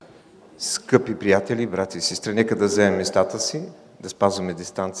Скъпи приятели, брати и сестри, нека да вземем местата си, да спазваме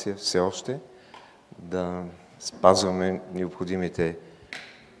дистанция все още, да спазваме необходимите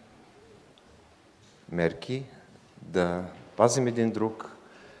мерки, да пазим един друг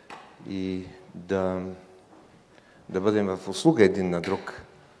и да бъдем в услуга един на друг,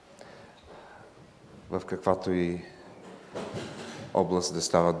 в каквато и област да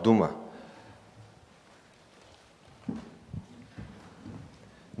става дума.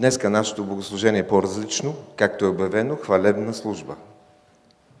 Днеска нашето богослужение е по-различно, както е обявено, хвалебна служба.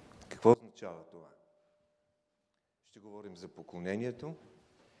 Какво означава това? Ще говорим за поклонението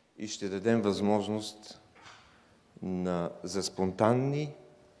и ще дадем възможност за спонтанни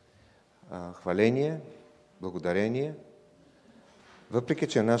хваления, благодарения. Въпреки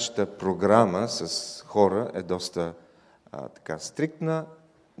че нашата програма с хора е доста така стриктна,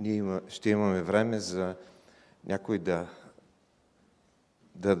 ние ще имаме време за някой да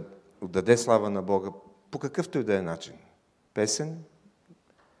отдаде слава на Бога по какъвто и да е начин. Песен,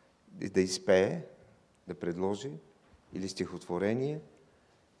 да изпее, да предложи, или стихотворение,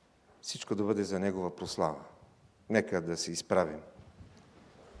 всичко да бъде за Негова прослава. Нека да се изправим.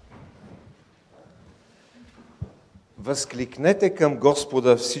 Възкликнете към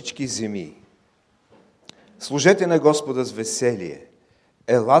Господа всички земи. Служете на Господа с веселие.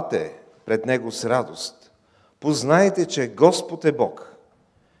 Елате пред Него с радост. Познайте, че Господ е Бог.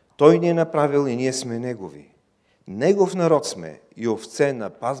 Той ни е направил и ние сме Негови. Негов народ сме и овце на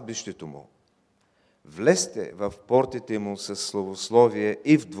пазбището Му. Влезте в портите Му с славословие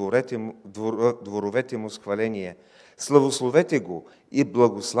и в дворовете Му с хваление. Славословете Го и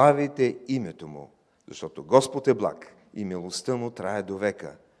благославите името Му, защото Господ е благ и милостта Му трае до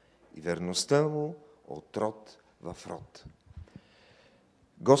века и верността Му от род в род.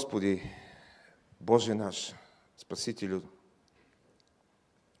 Господи, Боже наш, Спасителю,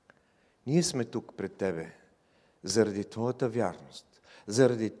 ние сме тук пред Тебе заради Твоята вярност,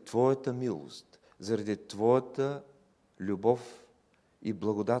 заради Твоята милост, заради Твоята любов и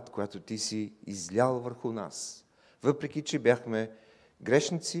благодат, която Ти си излял върху нас. Въпреки че бяхме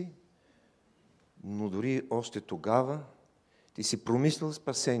грешници, но дори още тогава Ти си промислил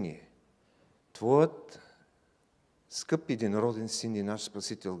спасение. Твоят скъп единороден Син и наш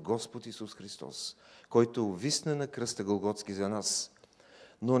Спасител, Господ Исус Христос, който увисна на кръста Голготски за нас,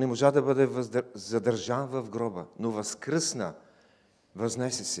 но не можа да бъде задържан в гроба, но възкръсна,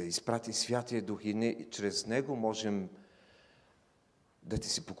 възнесе се, изпрати Святия Дух и чрез Него можем да Ти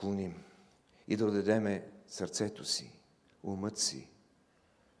се поклоним и да отдадем сърцето си, умът си,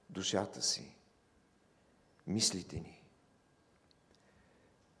 душата си, мислите ни,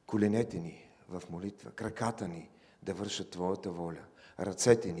 коленете ни в молитва, краката ни да вършат Твоята воля,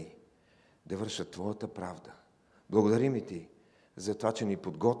 ръцете ни да вършат Твоята правда. Благодарим и Ти за това, че ни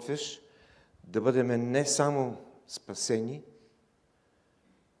подготвяш да бъдем не само спасени,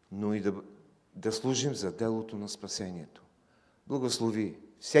 но и да служим за делото на спасението. Благослови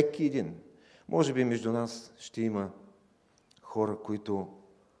всеки един. Може би между нас ще има хора, които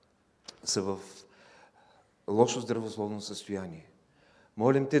са в лошо здравословно състояние.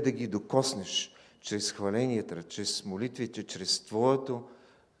 Молим Те да ги докоснеш чрез хваленията, чрез молитвите, чрез Твоето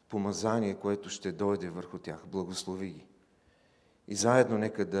помазание, което ще дойде върху тях. Благослови ги. И заедно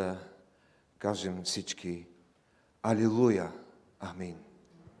нека да кажем всички Алилуя, Амин.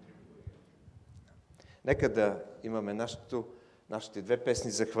 Нека да имаме нашите две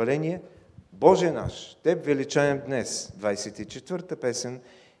песни за хваление. Боже наш, Теб величаем днес, 24-та песен,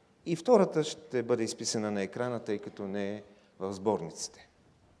 и втората ще бъде изписана на екрана, тъй като не е в сборниците.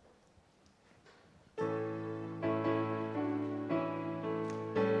 Isus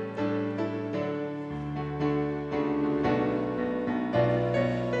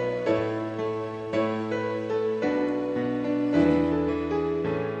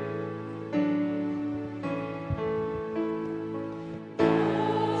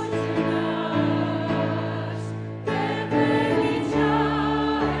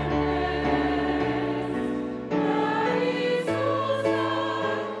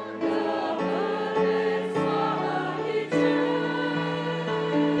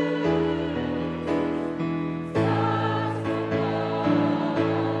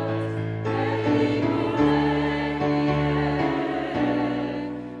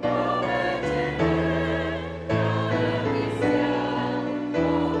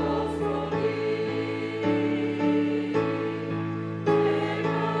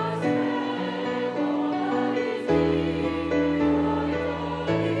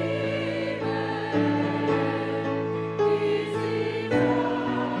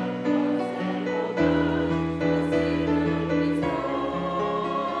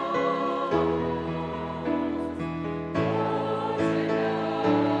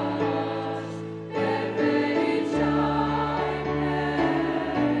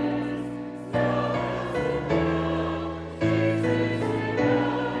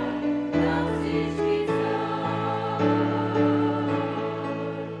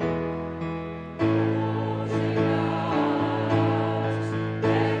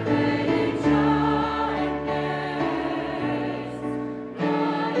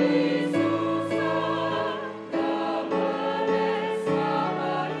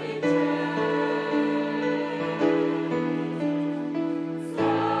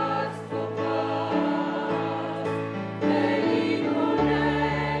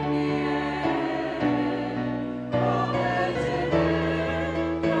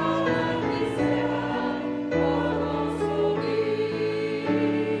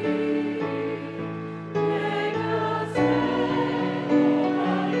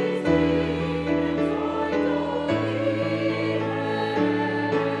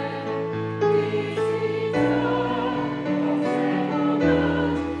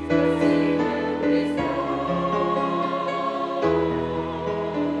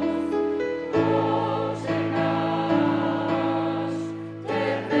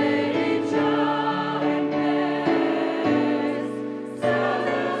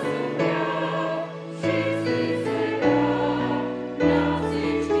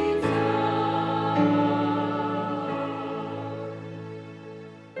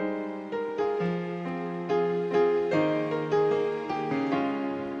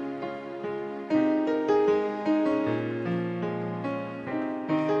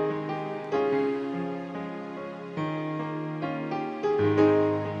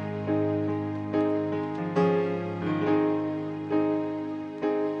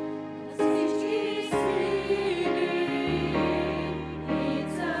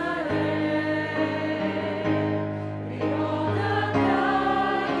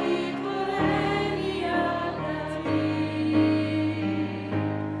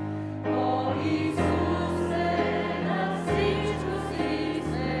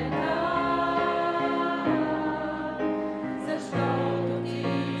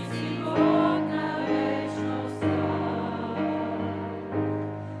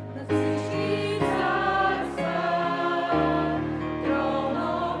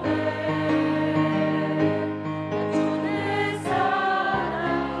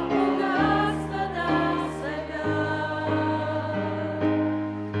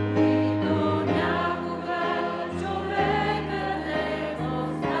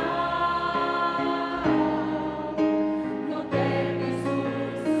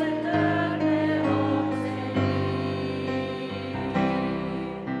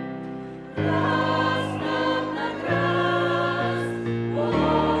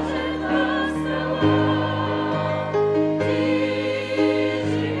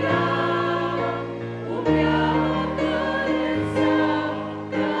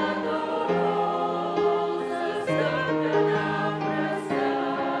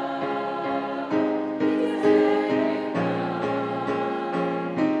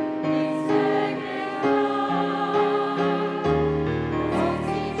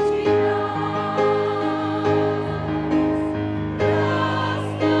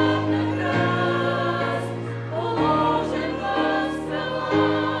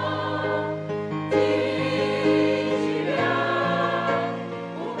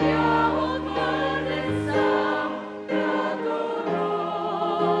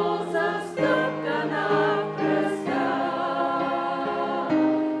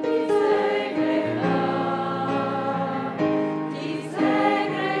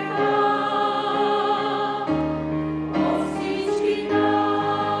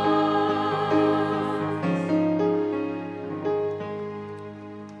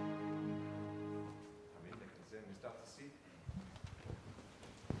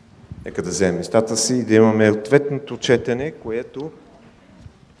Нека да вземем местата си и да имаме ответното четене, което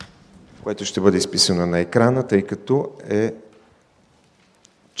ще бъде изписано на екрана, тъй като е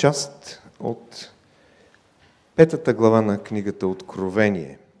част от 5 глава на книгата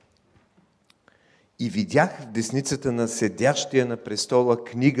Откровение. И видях в десницата на седящия на престола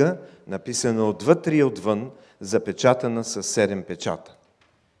книга, написана отвътре и отвън, запечатана с 7 печата.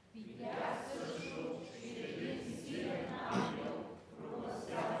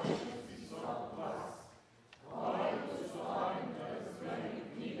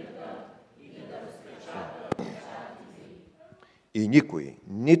 И никой,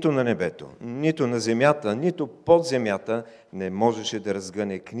 нито на небето, нито на земята, нито под земята, не можеше да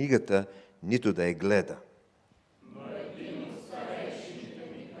разгъне книгата, нито да я гледа. Но един от старейшините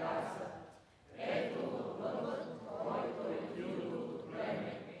ми каза: ето лъвът, който е Юдовото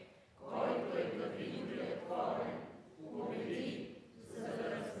племе, който е Давидовият корен, победи, за да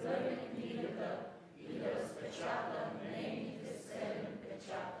разгъне книгата и да разпечата нейните 7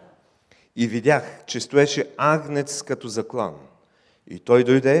 печата. И видях, че стоеше агнец като заклан. И той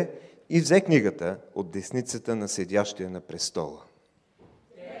дойде и взе книгата от десницата на седящия на престола.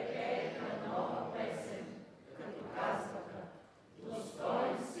 Те пееха нова песен, като казваха: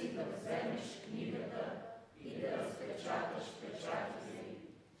 достоен си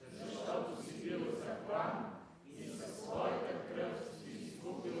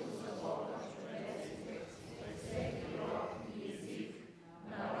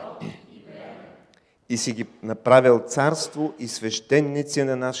и си ги направил царство и свещеници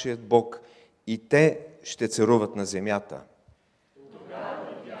на нашия Бог, и те ще царуват на земята. Тогава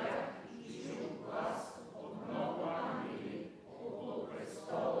видях и чух глас от много ангели около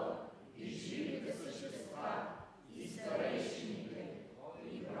престола и живите същества, и старейшините,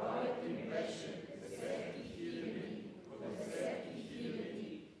 и броят им беше десетки хиляди,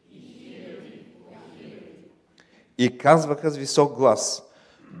 и хиляди. И казваха с висок глас: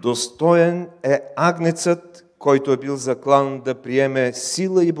 достоен е агнецът, който е бил заклан да приеме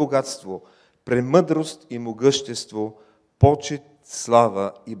сила и богатство, премъдрост и могъщество, почет,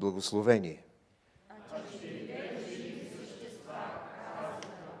 слава и благословение.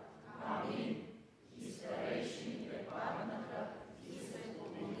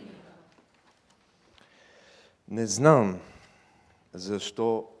 Не знам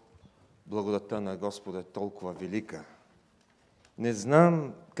защо благодата на Господа е толкова велика. Не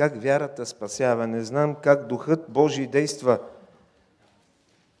знам как вярата спасява, не знам как Духът Божий действа,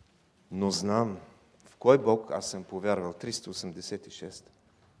 но знам в кой Бог аз съм повярвал. 386.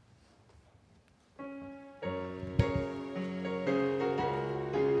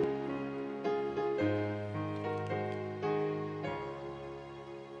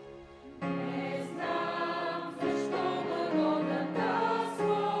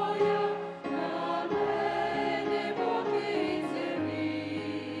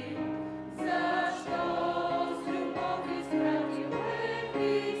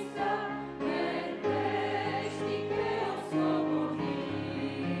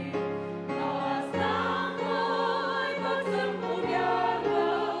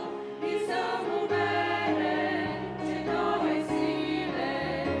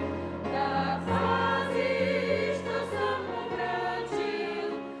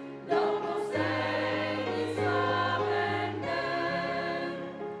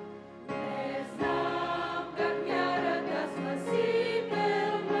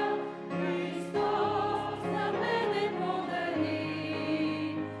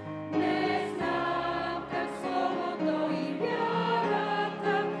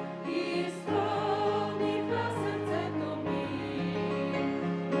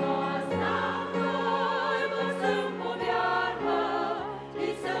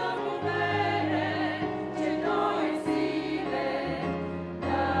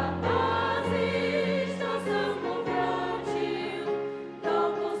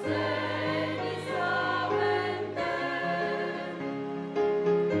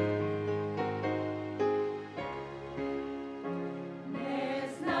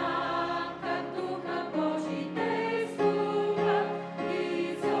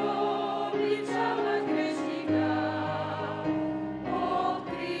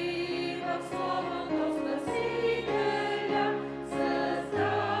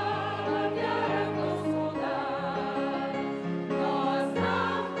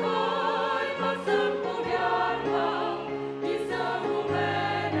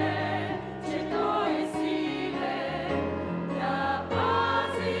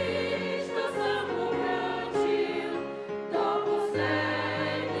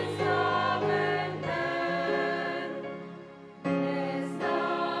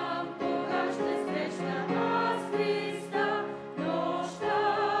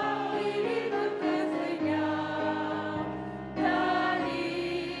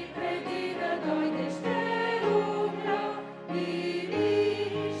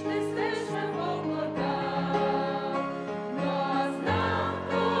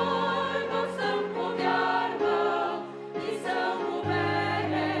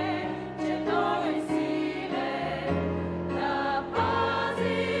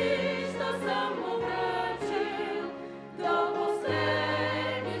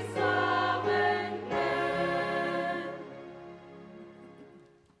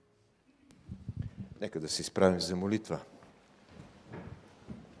 Нека да се изправим за молитва.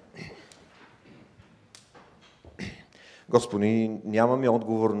 Господи, нямаме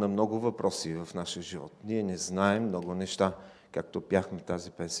отговор на много въпроси в нашия живот. Ние не знаем много неща, както пяхме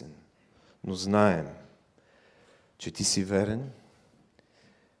тази песен. Но знаем, че Ти си верен,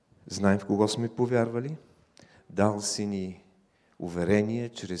 знаем в кого сме повярвали, дал си ни уверение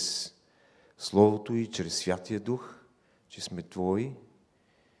чрез Словото и чрез Святия Дух, че сме Твои,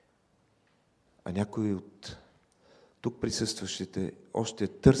 а някои от тук присъстващите още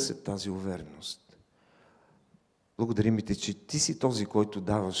търсят тази увереност. Благодарим Ти, че Ти си този, който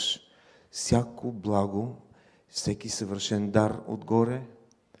даваш всяко благо, всеки съвършен дар отгоре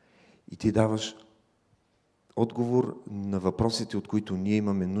и Ти даваш отговор на въпросите, от които ние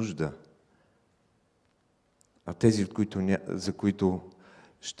имаме нужда. А тези, за които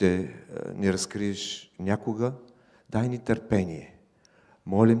ще ни разкриеш някога. Дай ни търпение.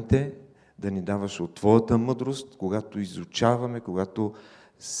 Молим те да ни даваш от Твоята мъдрост, когато изучаваме, когато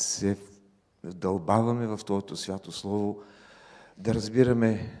се вдълбаваме в Твоето свято Слово, да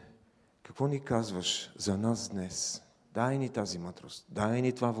разбираме какво ни казваш за нас днес. Дай ни тази мъдрост, дай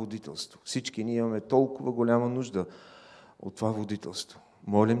ни това водителство. Всички ние имаме толкова голяма нужда от това водителство.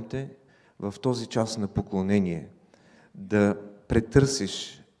 Молим те в този час на поклонение да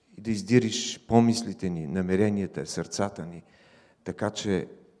претърсиш и да издириш помислите ни, намеренията, сърцата ни, така че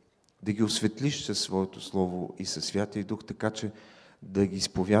да ги осветлиш със Своето Слово и със Святия Дух, така че да ги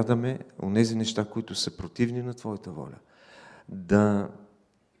изповядаме онези неща, които са противни на Твоята воля. Да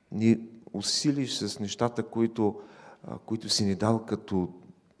ни усилиш с нещата, които си ни дал като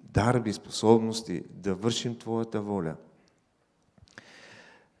дарби, способности, да вършим Твоята воля.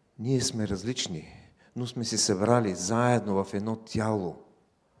 Ние сме различни, но сме се събрали заедно в едно тяло,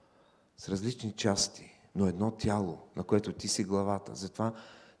 с различни части, но едно тяло, на което Ти си главата. Затова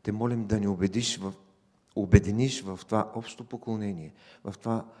те молим да ни обединиш в това общо поклонение, в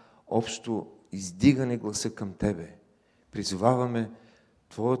това общо издигане гласа към Тебе. Призоваваме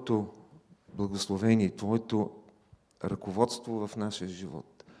Твоето благословение, Твоето ръководство в нашия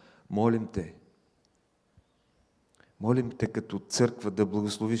живот. Молим Те като църква да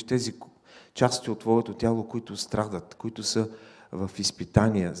благословиш тези части от Твоето тяло, които страдат, които са в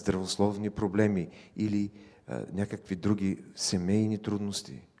изпитания, здравословни проблеми или някакви други семейни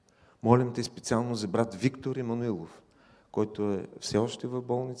трудности. Молим Те специално за брат Виктор Емануилов, който е все още в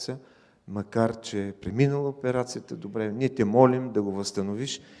болница, макар че е преминал операцията добре. Ние Те молим да го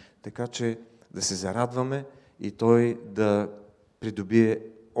възстановиш, така че да се зарадваме и той да придобие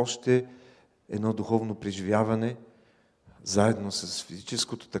още едно духовно преживяване, заедно с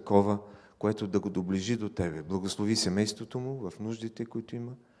физическото такова, което да го доближи до Тебе. Благослови семейството му в нуждите, които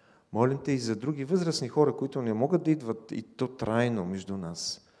има. Молим Те и за други възрастни хора, които не могат да идват и то трайно между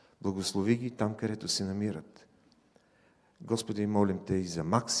нас. Благослови ги там, където се намират. Господи, молим Те и за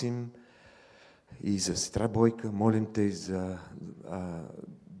Максим, и за сестра Бойка, молим Те и за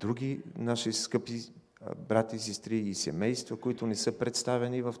други наши скъпи брати и сестри и семейства, които не са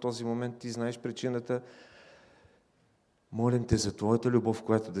представени в този момент. Ти знаеш причината. Молим Те за Твоята любов,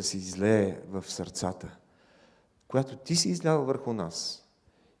 която да се излее в сърцата, която Ти си излял върху нас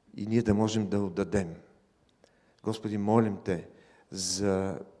и ние да можем да отдадем. Господи, молим Те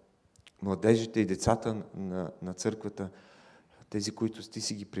за младежите и децата на църквата, тези, които Ти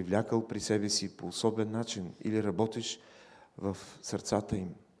си ги привлякал при себе си по особен начин или работиш в сърцата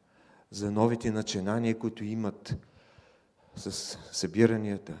им, за новите начинания, които имат с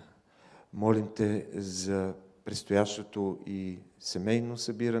събиранията. Молим Те за предстоящото и семейно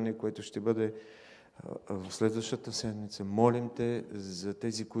събиране, което ще бъде в следващата седмица. Молим Те за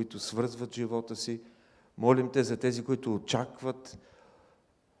тези, които свързват живота си. Молим Те за тези, които очакват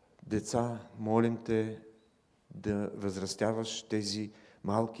деца. Молим Те да възрастяваш тези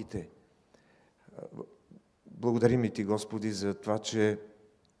малките. Благодарим и Ти, Господи, за това, че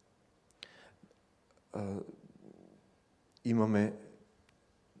имаме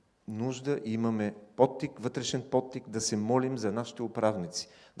нужда, имаме подтик, вътрешен подтик да се молим за нашите управници,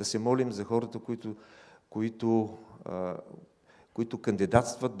 да се молим за хората, които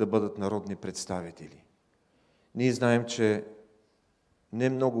кандидатстват да бъдат народни представители. Ние знаем, че не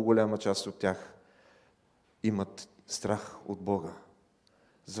много голяма част от тях имат страх от Бога.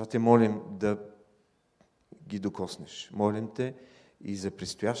 Затова Те молим да ги докоснеш. Молим Те и за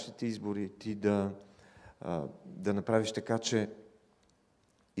предстоящите избори Ти да направиш така, че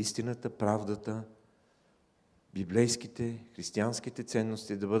истината, правдата, библейските, християнските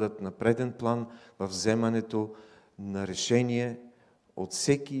ценности да бъдат на преден план в вземането на решение от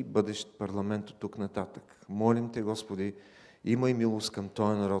всеки бъдещ парламент от тук нататък. Молим Те, Господи, имай милост към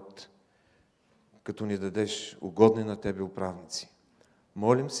този народ, като ни дадеш угодни на Тебе управници.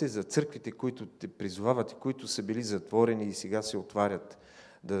 Молим се за църквите, които Те призовават и които са били затворени и сега се отварят,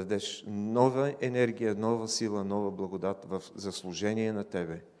 да дадеш нова енергия, нова сила, нова благодат за служение на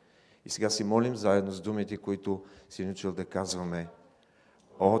Тебе. И сега си молим заедно с думите, които си научил да казваме: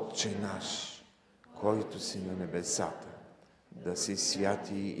 Отче наш, който си на небесата, да се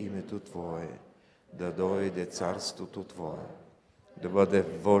святи името Твое, да дойде царството Твое, да бъде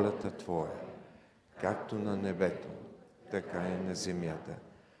волята Твоя, както на небето, така и на земята.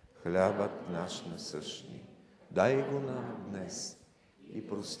 Хлябът наш насъщни, дай го нам днес и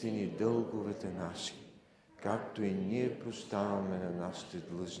прости ни дълговете наши, както и ние прощаваме на нашите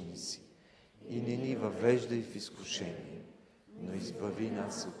длъжници. И не ни въвеждай в изкушение, но избави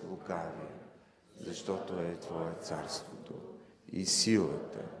нас от лукавия, защото е Твое царството и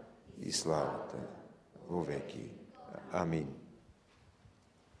силата, и славата вовеки. Амин.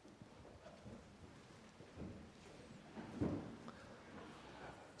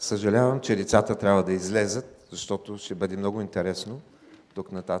 Съжалявам, че децата трябва да излезат, защото ще бъде много интересно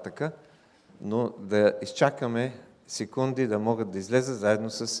тук нататъка, но да изчакаме секунди да могат да излезат заедно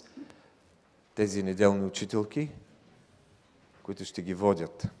с тези неделни учителки, които ще ги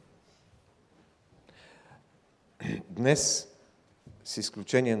водят. Днес, с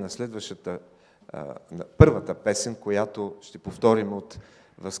изключение на следващата, на първата песен, която ще повторим от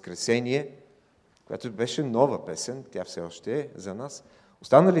Възкресение, която беше нова песен, тя все още е за нас.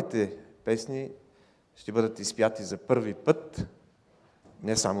 Останалите песни ще бъдат изпяти за първи път,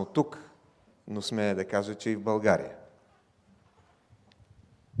 не само тук, но смея да кажа, че и в България.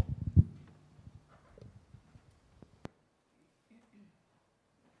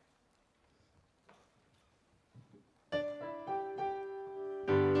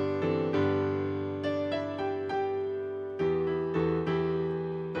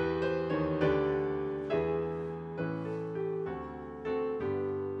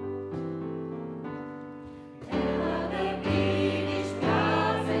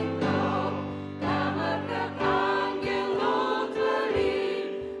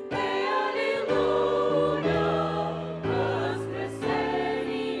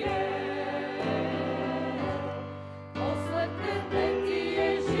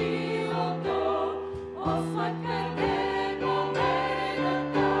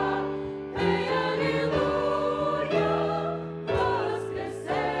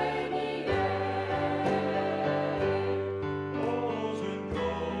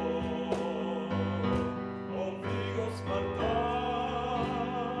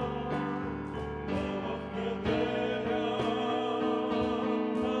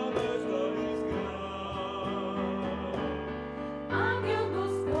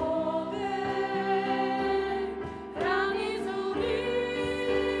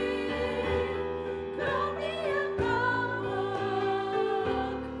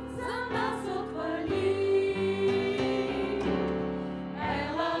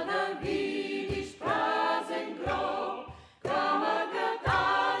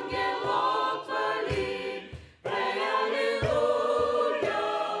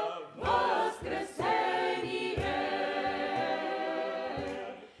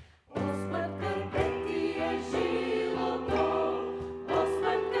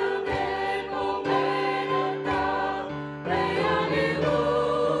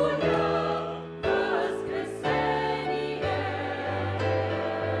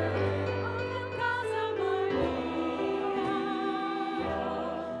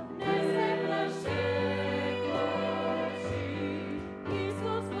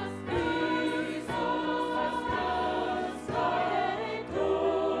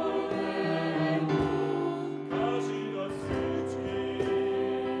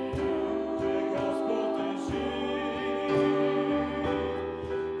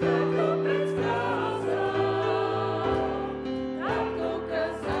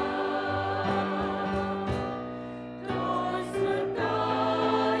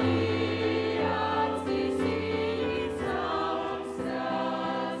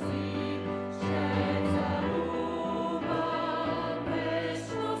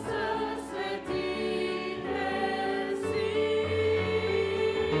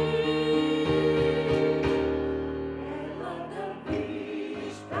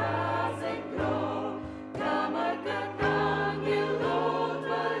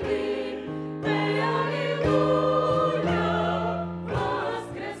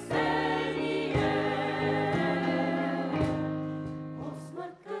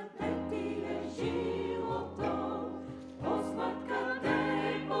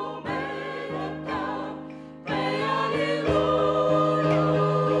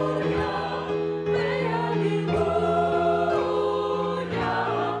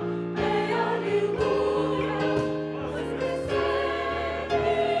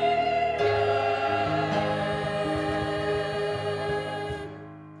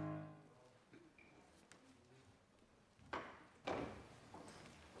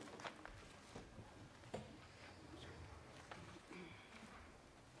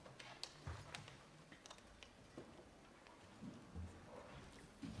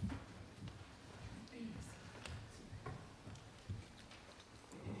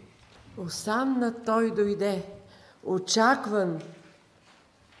 Осанна той дойде, очакван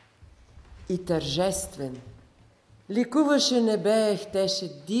и тържествен. Ликуваше небе,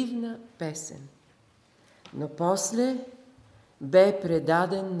 ехтеше дивна песен. Но после бе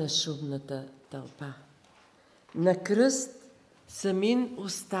предаден на шумната тълпа. На кръст самин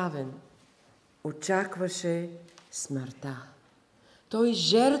оставен, очакваше смъртта. Той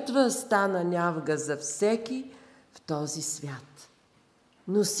жертва стана нявга за всеки в този свят.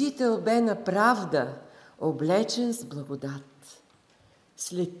 Носител бе на правда, облечен с благодат.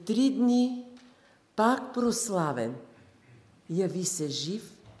 След 3 дни, пак прославен, яви се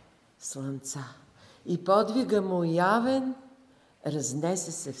жив слънца и подвига му явен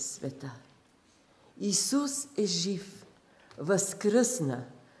разнесе се в света. Исус е жив, възкръсна,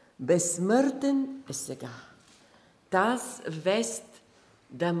 безсмъртен е сега. Таз вест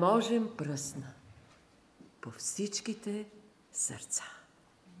да можем пръсна по всичките сърца.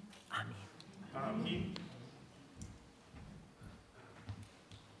 Амин. Амин.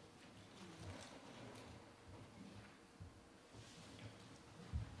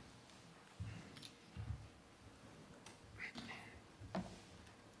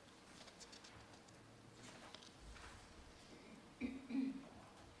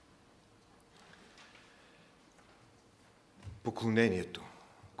 Поклонението,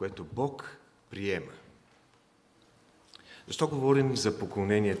 което Бог приема. Защо говорим за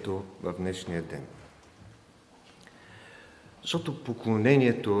поклонението в днешния ден? Защото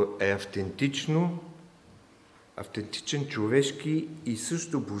поклонението е автентичен, човешки и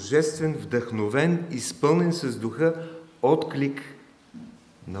също божествен, вдъхновен, изпълнен с духа отклик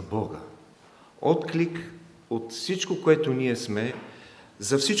на Бога. Отклик от всичко, което ние сме,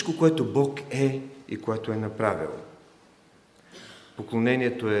 за всичко, което Бог е и което е направил.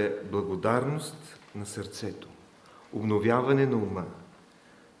 Поклонението е благодарност на сърцето, обновяване на ума,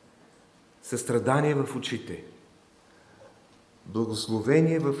 състрадание в очите,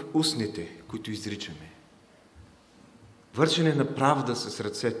 благословение в устните, които изричаме, вършене на правда с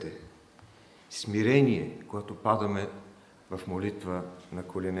ръцете, смирение, когато падаме в молитва на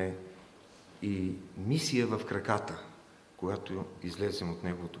колене и мисия в краката, когато излезем от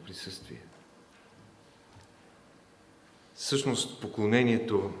Неговото присъствие. Всъщност,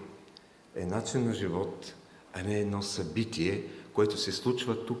 поклонението е начин на живот, а не едно събитие, което се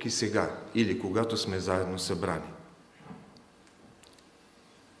случва тук и сега, или когато сме заедно събрани.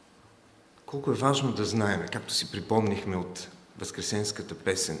 Колко е важно да знаем, както си припомнихме от възкресенската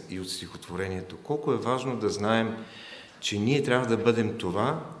песен и от стихотворението, колко е важно да знаем, че ние трябва да бъдем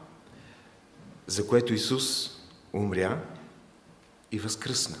това, за което Исус умря и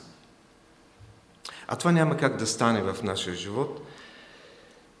възкръсна. А това няма как да стане в нашия живот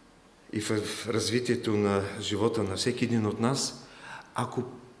и в развитието на живота на всеки един от нас, ако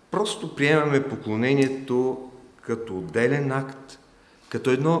просто приемаме поклонението като отделен акт, като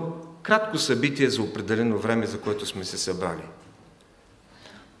едно кратко събитие за определено време, за което сме се събрали.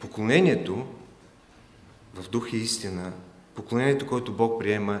 Поклонението в дух и истина, поклонението, което Бог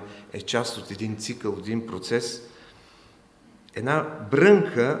приема, е част от един цикъл, един процес, една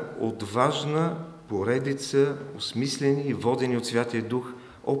брънка от важна поредица, осмислени и водени от Святия Дух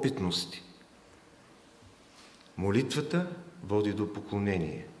опитности. Молитвата води до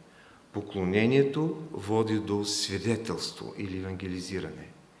поклонение. Поклонението води до свидетелство или евангелизиране.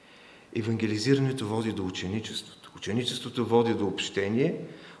 Евангелизирането води до ученичеството. Ученичеството води до общение.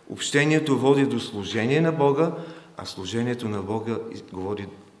 Общението води до служение на Бога, а служението на Бога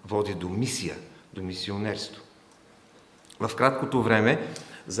води до мисия, до мисионерство. В краткото време,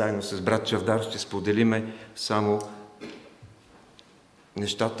 заедно с брат Чавдар, ще споделиме само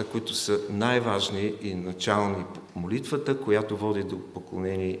нещата, които са най-важни и начални. Молитвата, която води до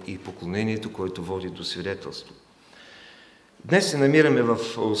поклонение, и поклонението, което води до свидетелство. Днес се намираме в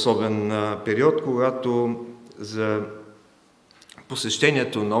особен период, когато за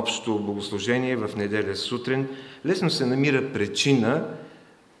посещението на общото богослужение в неделя сутрин лесно се намира причина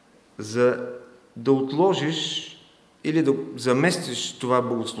за да отложиш или да заместиш това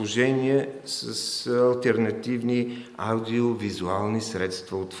богослужение с алтернативни аудиовизуални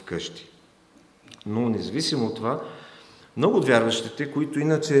средства от вкъщи. Но независимо от това, много от вярващите, които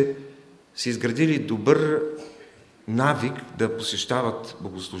иначе са изградили добър навик да посещават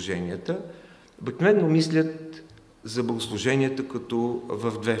богослуженията, обикновено мислят за богослуженията като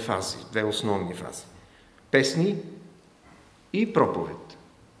в две фази, две основни фази. Песни и проповед.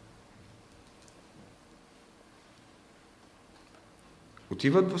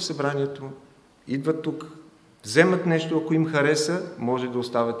 Отиват в събранието, идват тук, вземат нещо, ако им хареса, може да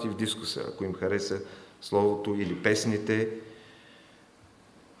остават и в дискуса, ако им хареса словото или песните.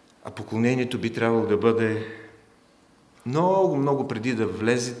 А поклонението би трябвало да бъде много, много преди да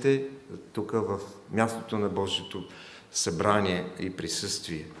влезете тук в мястото на Божието събрание и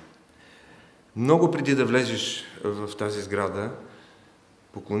присъствие. Много преди да влезеш в тази сграда,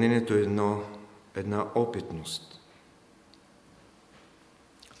 поклонението е една опитност.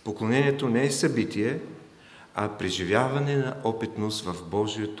 Поклонението не е събитие, а преживяване на опитност в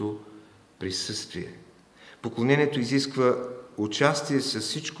Божието присъствие. Поклонението изисква участие с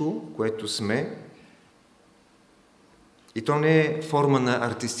всичко, което сме, и то не е форма на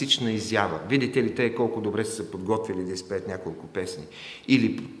артистична изява. Видите ли те колко добре са се подготвили да изпеят няколко песни?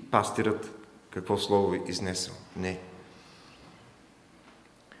 Или пастирът какво слово е изнесъл? Не.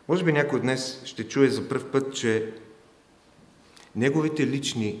 Може би някой днес ще чуе за пръв път, че неговите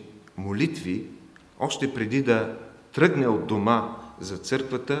лични молитви, още преди да тръгне от дома за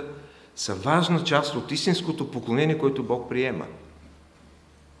църквата, са важна част от истинското поклонение, което Бог приема.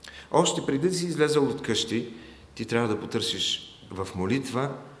 Още преди да си излезъл от къщи, ти трябва да потърсиш в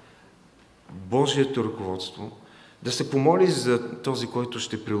молитва Божието ръководство, да се помолиш за този, който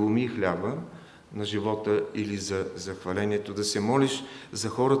ще преломи хляба на живота или за хвалението, да се молиш за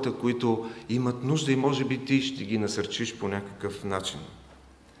хората, които имат нужда и може би ти ще ги насърчиш по някакъв начин.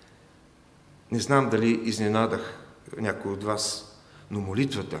 Не знам дали изненадах някой от вас, но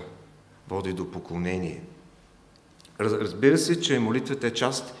молитвата води до поклонение. Разбира се, че молитвата е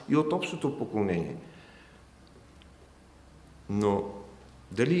част и от общото поклонение. Но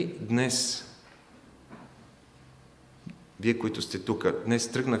дали днес, вие, които сте тук,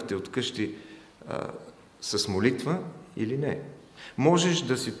 днес тръгнахте от къщи с молитва или не? Можеш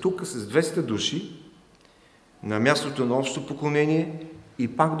да си тук с 200 души на мястото на общо поклонение и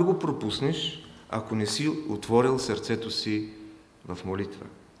пак да го пропуснеш, ако не си отворил сърцето си в молитва.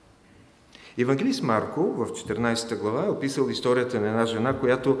 Евангелист Марко в 14 глава е описал историята на една жена,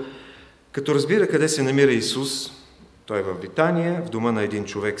 която като разбира къде се намира Исус, той е в Витания, в дома на един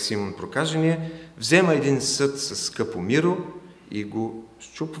човек, Симон Прокажения, взема един съд с скъпо миро и го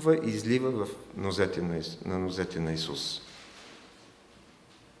счупва и излива в нозете на Исус.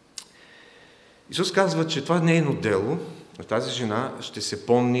 Исус казва, че това нейно дело на тази жена ще се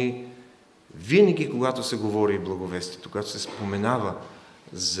помни винаги, когато се говори благовестието, когато се споменава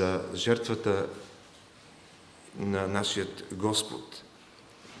за жертвата на нашият Господ.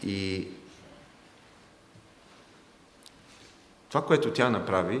 И това, което тя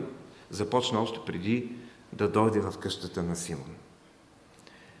направи, започна още преди да дойде в къщата на Симон.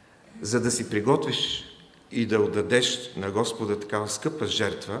 За да си приготвиш и да отдадеш на Господа такава скъпа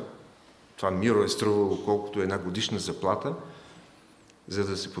жертва, това миро е струвало колкото една годишна заплата, за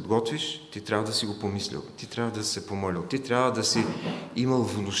да се подготвиш, ти трябва да си го помислил, ти трябва да се помолил, ти трябва да си имал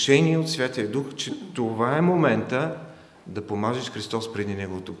внушение от Святия Дух, че това е момента да помажеш Христос преди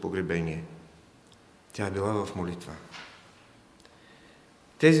Неговото погребение. Тя е била в молитва.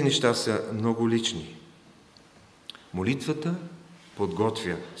 Тези неща са много лични. Молитвата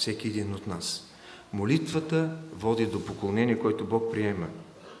подготвя всеки един от нас. Молитвата води до поклонение, което Бог приема.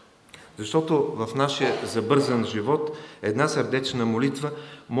 Защото в нашия забързан живот една сърдечна молитва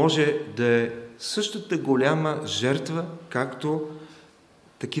може да е същата голяма жертва, както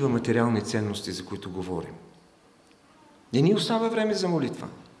такива материални ценности, за които говорим. Не ни остава време за молитва.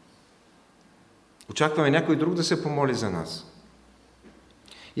 Очакваме някой друг да се помоли за нас.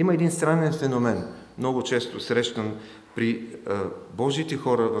 Има един странен феномен, много често срещан при Божите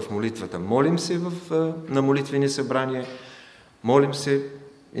хора в молитвата. Молим се на молитвени събрания, молим се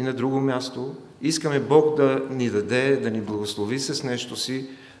и на друго място. Искаме Бог да ни даде, да ни благослови с нещо си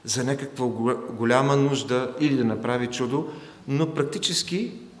за някаква голяма нужда или да направи чудо, но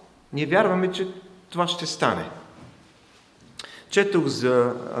практически ние вярваме, че това ще стане. Четох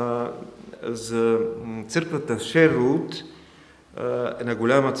за църквата Шервуд, една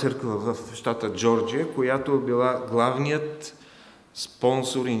голяма църква в щата Джорджия, която била главният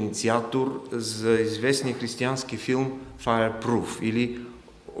спонсор, инициатор за известния християнски филм Fireproof или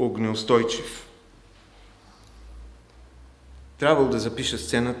Огнеустойчив. Трябвало да запиша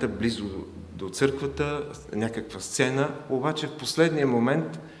сцената близо до църквата, някаква сцена, обаче в последния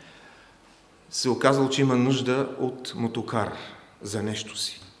момент се оказало, че има нужда от мотокар за нещо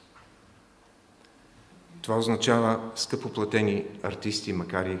си. Това означава скъпоплатени артисти,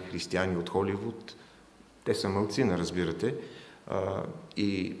 макар и християни от Холивуд. Те са малцина, разбирате.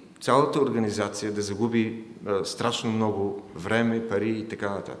 И цялата организация да загуби страшно много време, пари и така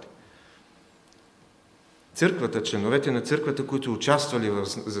нататък. Църквата, членовете на църквата, които участвали в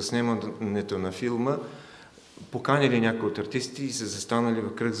заснемането на филма, поканили някои от артисти и се застанали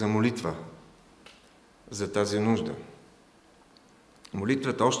в кръг за молитва за тази нужда.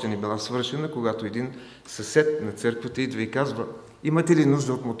 Молитвата още не била свършена, когато един съсед на църквата идва и казва: имате ли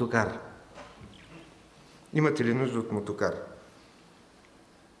нужда от мотокар? Имате ли нужда от мотокар?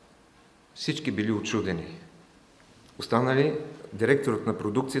 Всички били учудени. Останали, директорът на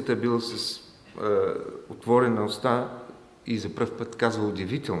продукцията бил с отворена уста и за пръв път казва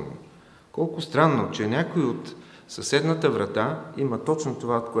удивително. Колко странно, че някой от съседната врата има точно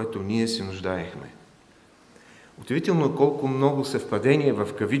това, от което ние се нуждаехме. Удивително колко много съвпадения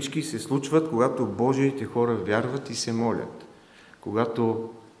в кавички се случват, когато Божиите хора вярват и се молят.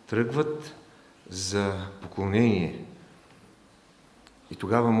 Когато тръгват за поклонение. И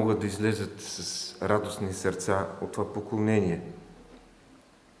тогава могат да излезат с радостни сърца от това поклонение.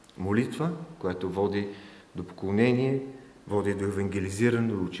 Молитва, която води до поклонение, води до евангелизиране,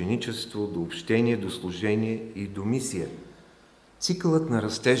 до ученичество, до общение, до служение и до мисия. Цикълът на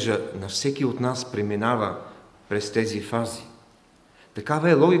растежа на всеки от нас преминава през тези фази. Такава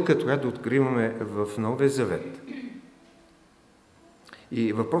е логиката, която откриваме в Новия Завет.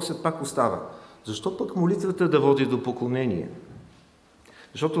 И въпросът пак остава. Защо пък молитвата да води до поклонение?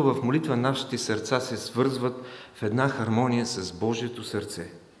 Защото в молитва нашите сърца се свързват в една хармония с Божието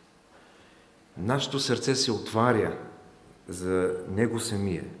сърце. Нашето сърце се отваря за Него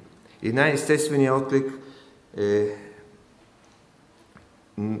самия. И най-естественият отклик е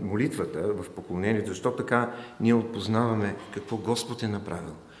молитвата в поклонението, защото така ние опознаваме какво Господ е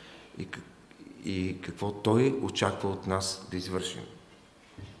направил и какво Той очаква от нас да извършим.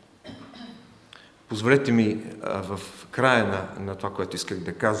 Позволете ми в края на това, което исках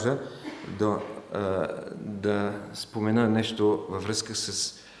да кажа, да спомена нещо във връзка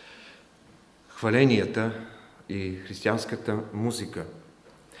с хваленията и християнската музика.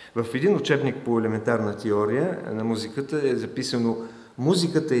 В един учебник по елементарна теория на музиката е записано: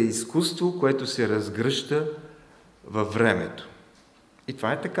 музиката е изкуство, което се разгръща във времето. И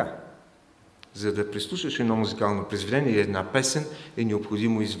това е така. За да прислушаш едно музикално произведение или една песен, е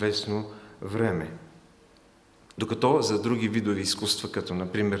необходимо известно време. Докато за други видови изкуства, като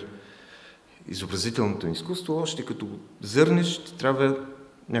например изобразителното изкуство, още като зърнеш, ти трябва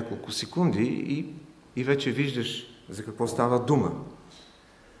няколко секунди и вече виждаш за какво става дума.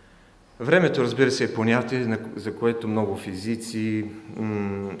 Времето, разбира се, е понятие, за което много физици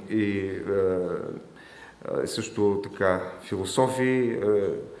и също така философи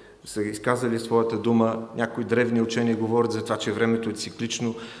са изказали своята дума. Някои древни учения говорят за това, че времето е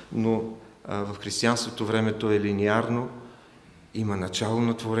циклично, но в християнството времето е линеарно. Има начало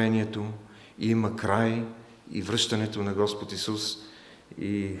на творението, има край и връщането на Господ Исус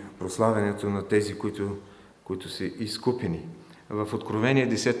и прославянето на тези, които са изкупени. В Откровение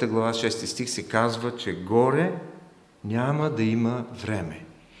 10 глава 6 стих се казва, че горе няма да има време.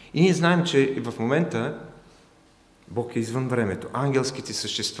 И ние знаем, че в момента Бог е извън времето. Ангелските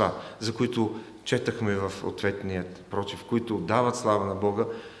същества, за които четахме в ответният прочив, които дават слава на Бога,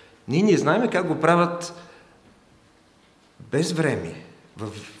 ние не знаем как го правят без време,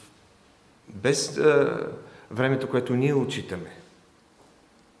 без времето, което ние отчитаме.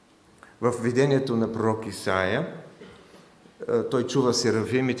 В видението на пророк Исаия той чува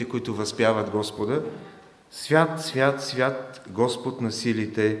серафимите, които възпяват Господа: свят, свят, свят, Господ на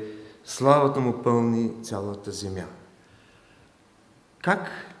силите, славата му пълни цялата земя.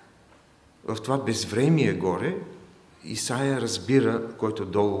 Как в това безвремие горе Исаия разбира, който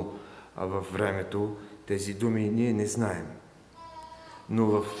долу във времето, тези думи ние не знаем. Но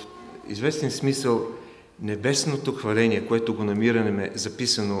в известен смисъл небесното хваление, което го намираме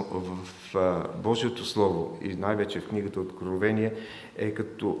записано в Божието Слово и най-вече в книгата Откровение, е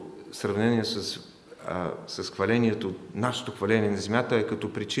като сравнение с хвалението, нашето хваление на земята е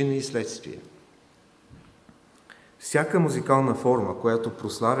като причина и следствие. Всяка музикална форма, която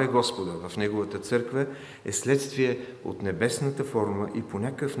прославя Господа в Неговата църква, е следствие от небесната форма и по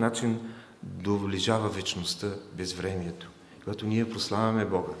някакъв начин доближава вечността, безвремието. Когато ние прославяме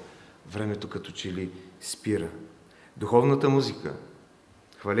Бога, времето като че ли спира. Духовната музика,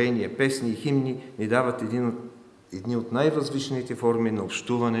 хваления, песни и химни ни дават едни от най-възвишените форми на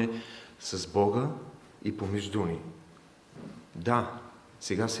общуване с Бога и помежду ни. Да,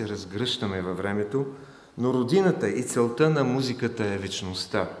 сега се разгръщаме във времето, но родината и целта на музиката е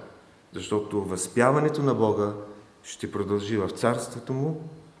вечността, защото възпяването на Бога ще продължи в царството му,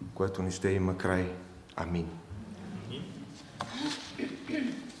 което не ще има край. Амин.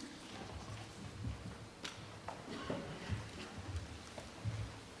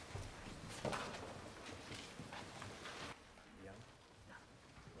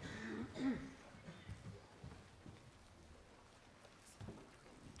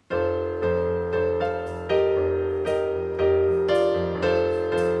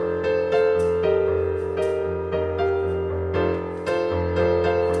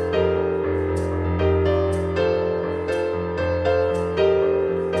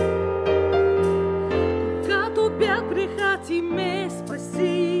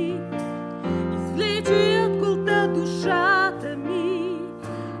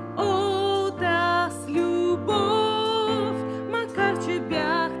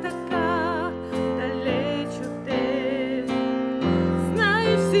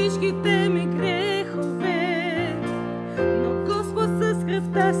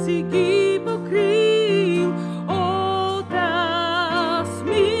 си ги покрил от аз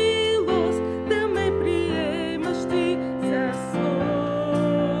милост, да ме приемаш ти за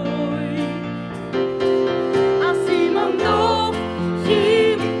свой. Аз имам нов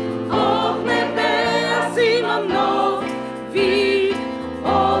химн от небе, аз имам нов вик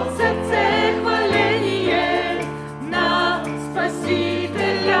от сърце, хваление на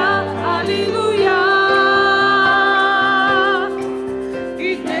Спасителя. Алилуя!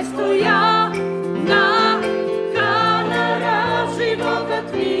 И днес стоя на канара,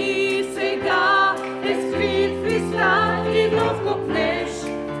 животът ми сега е скрит в Христа и нов копнеш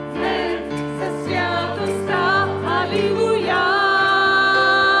в мен със святостта. Алилуя!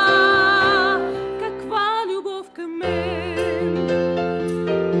 Каква любов към мен!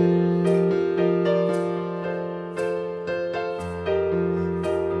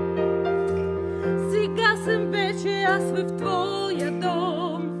 Сега съм вече аз в Твоя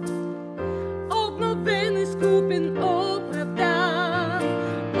дом, обновен, изкупен, оправдан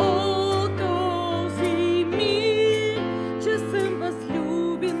от този мир, че съм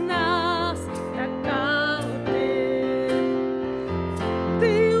възлюбен аз така от Теб.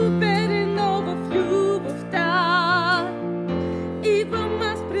 Ти уверено в любовта, идвам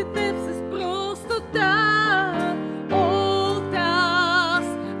аз пред Теб с простота. От аз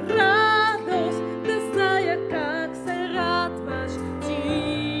радост да зная как се радваш Ти.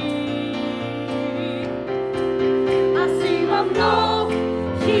 Аз имам нов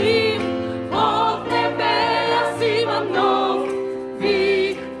химн от небе, аз имам нов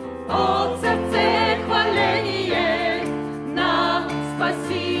вик от сърце, хваление на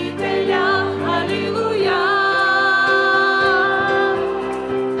Спасителя. Алилуя!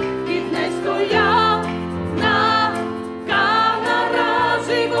 И днес стоя на канара,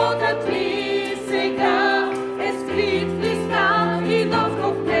 животът ми сега е скрит в Христа и нов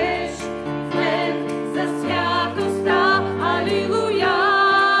копнеш в мен за святостта. Алилуя!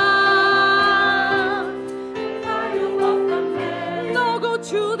 Каква любов към мен! Много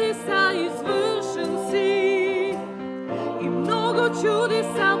чудеса извършил си и много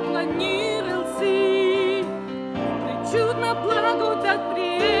чудеса планирал си. Пречудна благодат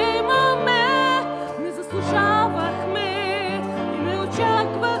приемаме, не заслужавахме и не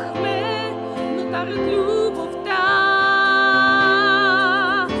очаквахме, но дарът любовта.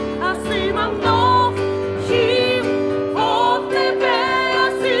 Аз имам нов химн от небе,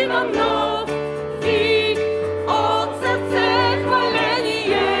 аз имам нов вик от сърце,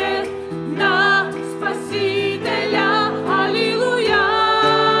 хваление на Спасителя. Алилуя!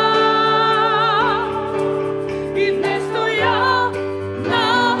 И днес стоя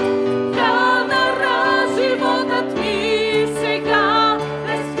на канара, животът ми сега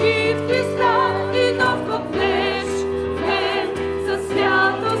е скрит в Христа и нов копнеш в мен за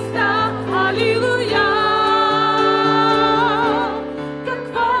святостта. Алилуя!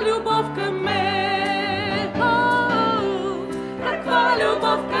 Каква любов към мен! Каква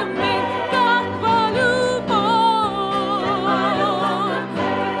любов към мен! Каква любов!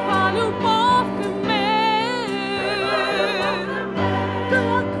 Каква любов към мен!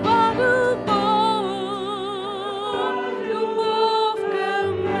 Каква любов! Любов към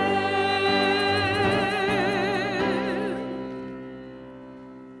мен!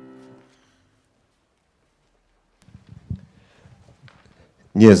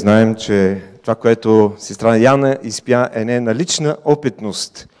 Ние знаем, че това, което сестра Яна изпя, е нейна лична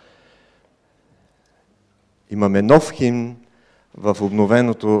опитност. Имаме нов химн в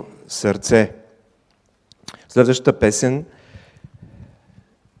обновеното сърце. Следващата песен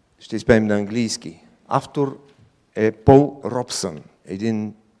ще изпеем на английски. Автор е Пол Робсън,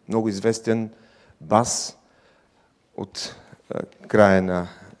 един много известен бас от края на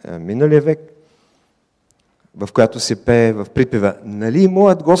миналия век, в която се пее в припева: нали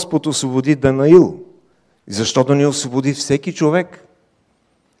моят Господ освободи Данаил? И защо да не освободи всеки човек?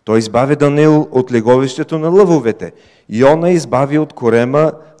 Той избави Данаил от леговището на лъвовете, Йона избави от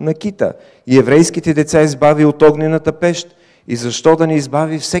корема на кита, и еврейските деца избави от огнената пещ. И защо да не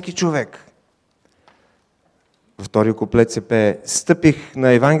избави всеки човек? Във втори куплет се пее: стъпих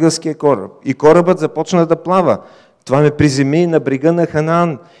на евангелския кораб и корабът започна да плава. Това ме приземи на брега на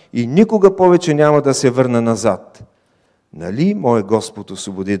Ханаан и никога повече няма да се върна назад. Нали мой Господ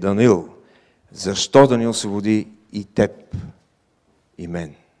освободи Данаил? Защо да не освободи и теб, и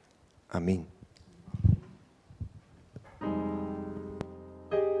мен? Амин.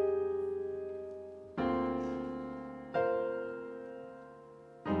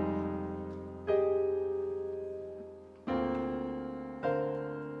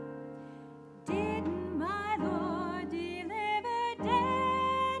 Didn't my Lord deliver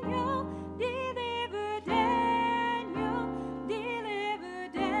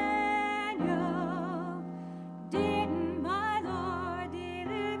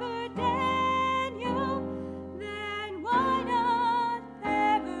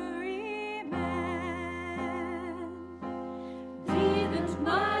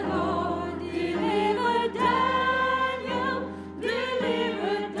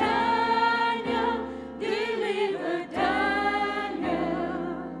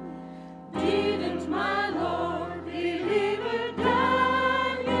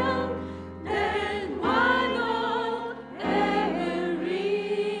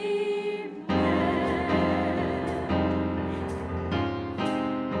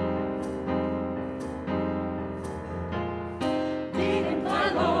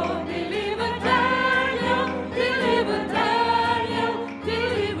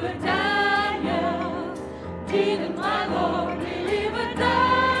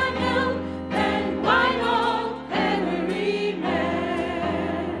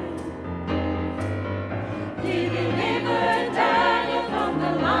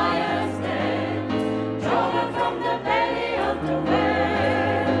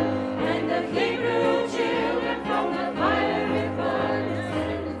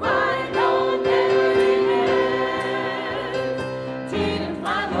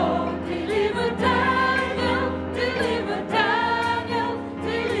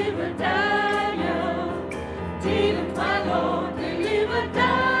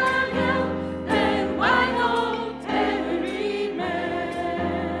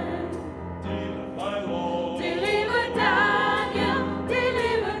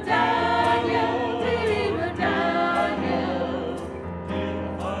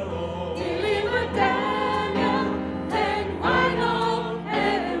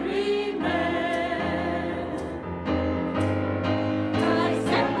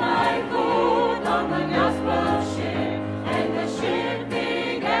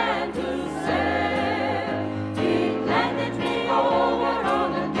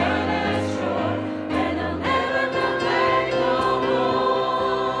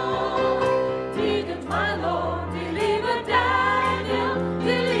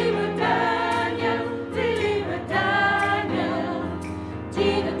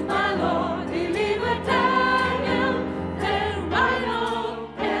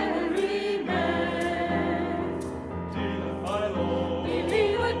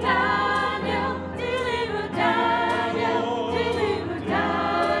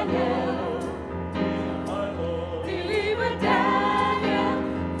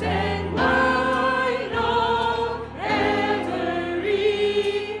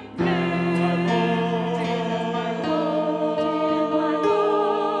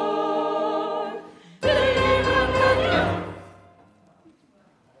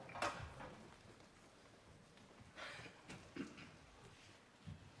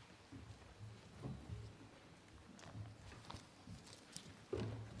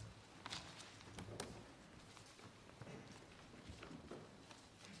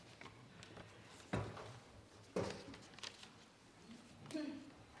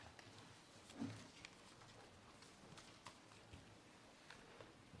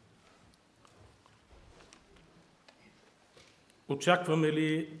Очакваме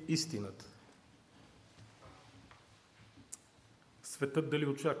ли истината? Светът дали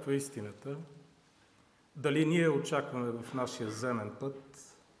очаква истината? Дали ние очакваме в нашия земен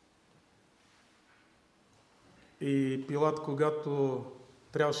път? И Пилат, когато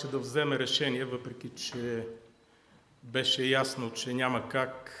трябваше да вземе решение, въпреки че беше ясно, че няма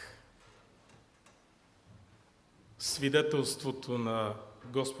как свидетелството на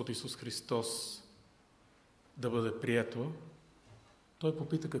Господ Исус Христос да бъде прието, той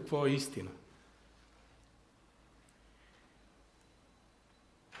попита какво е истина.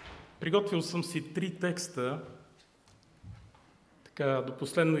 Приготвил съм си 3 текста, така до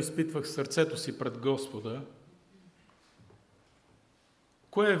последно изпитвах сърцето си пред Господа.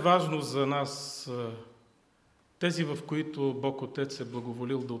 Кое е важно за нас, тези, в които Бог Отец е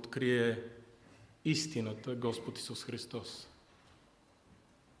благоволил да открие истината, Господ Исус Христос?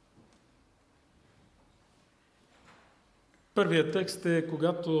 Първият текст е,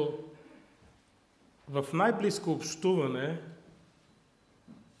 когато в най-близко общуване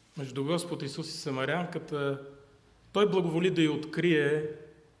между Господ Исус и самарянката, Той благоволи да й открие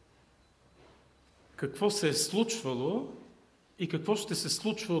какво се е случвало и какво ще се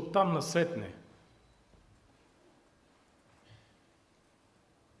случва оттам насетне.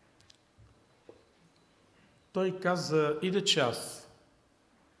 Той каза: иде час,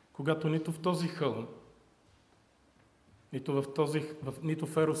 когато нито в този хълм, нито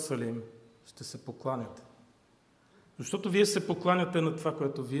в Ерусалим ще се покланяте. Защото вие се покланяте на това,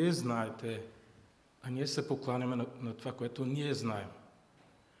 което вие знаете, а ние се покланяме на това, което ние знаем.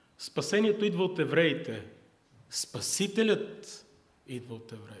 Спасението идва от евреите. Спасителят идва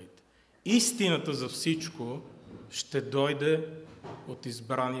от евреите. Истината за всичко ще дойде от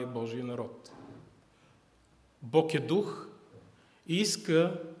избрания Божий народ. Бог е дух и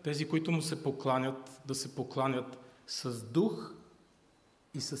иска тези, които му се покланят, да се покланят с дух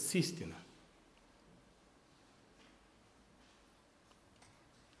и с истина.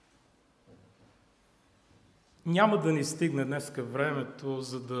 Няма да ни стигне днеска времето,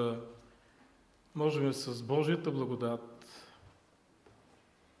 за да можем с Божията благодат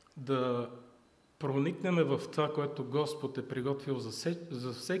да проникнем в това, което Господ е приготвил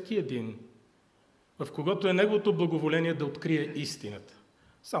за всеки един, в когото е Неговото благоволение да открие истината.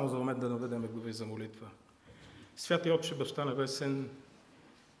 Само за момент да наведем глави за молитва. Святи Отче, Баща Небесен,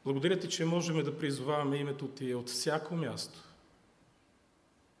 благодаря Ти, че можем да призоваваме името Ти от всяко място.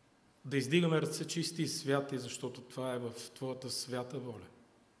 Да издигаме ръце чисти и святи, защото това е в Твоята свята воля.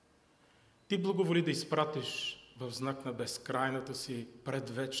 Ти благоволи да изпратиш в знак на безкрайната си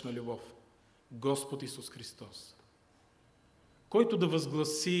предвечна любов Господ Исус Христос, който да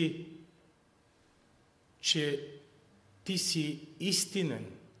възгласи, че Ти си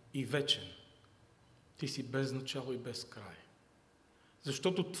истинен и вечен. Ти си без начало и без край.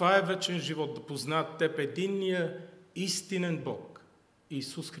 Защото това е вечен живот, да познаят Теб, единния истинен Бог,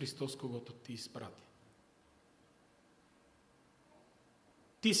 Исус Христос, когото Ти изпрати.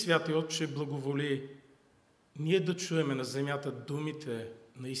 Ти, Святи Отче, благоволи ние да чуеме на земята думите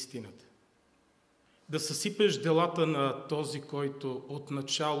на истината. Да съсипеш делата на този, който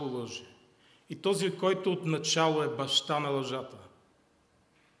отначало лъже. И този, който отначало е баща на лъжата.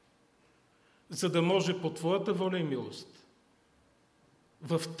 За да може по Твоята воля и милост,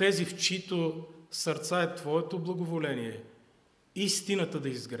 в тези, в чието сърца е Твоето благоволение, истината да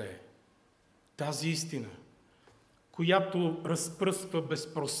изгрее. Тази истина, която разпръсква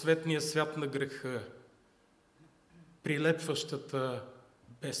безпросветния свят на греха, прилепващата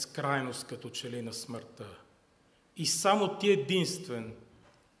безкрайност като че ли на смъртта. И само Ти единствен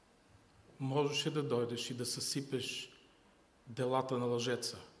можеше да дойдеш и да съсипеш делата на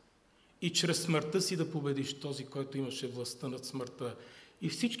лъжеца. И чрез смъртта си да победиш този, който имаше властта над смъртта. И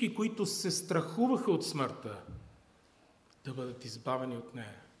всички, които се страхуваха от смъртта, да бъдат избавени от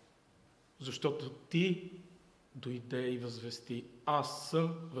нея. Защото Ти дойде и възвести: аз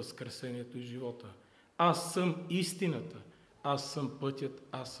съм възкресението и живота. Аз съм истината. Аз съм пътят.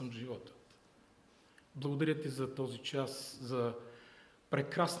 Аз съм животът. Благодаря Ти за този час, за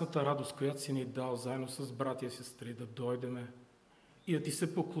прекрасната радост, която си ни дал заедно с братя и сестри, да дойдеме и да Ти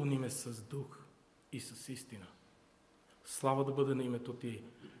се поклониме с дух и с истина. Слава да бъде на името Ти.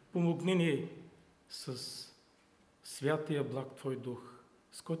 Помогни ни с святия благ Твой дух,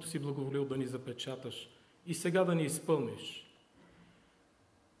 с който си благоволил да ни запечаташ и сега да ни изпълниш.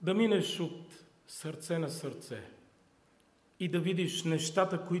 Да минеш от сърце на сърце и да видиш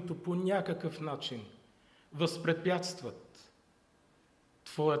нещата, които по някакъв начин възпрепятстват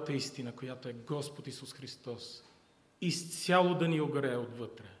Твоята истина, която е Господ Исус Христос, изцяло да ни огрее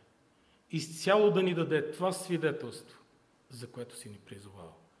отвътре, изцяло да ни даде това свидетелство за което си ни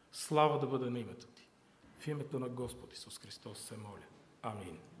призовал. Слава да бъде на името ти. В името на Господ Исус Христос се моля.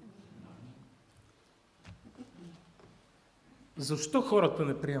 Амин. Защо хората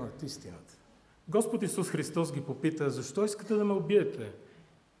не приемат истината? Господ Исус Христос ги попита: защо искате да ме убиете?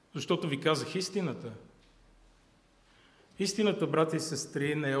 Защото ви казах истината. Истината, брати и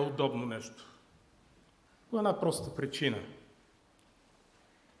сестри, не е удобно нещо. По една проста причина.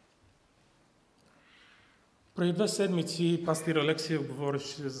 Преди 2 седмици пастир Алексиев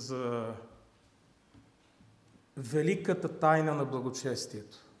говореше за великата тайна на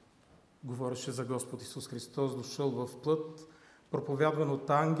благочестието. Говореше за Господ Исус Христос, дошъл в плът, проповядван от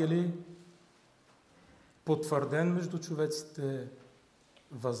ангели, потвърден между човеците,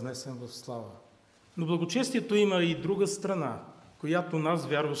 възнесен в слава. Но благочестието има и друга страна, която нас,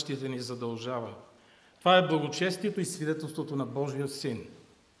 вярващите, ни задължава. Това е благочестието и свидетелството на Божия Син,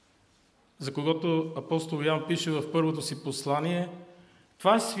 за когото апостол Йоан пише в първото си послание.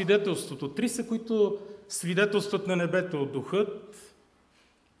 Това е свидетелството. 3 са, които свидетелстват на небето: Духът,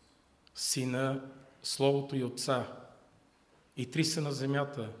 Сина, Словото и Отца. И 3 са на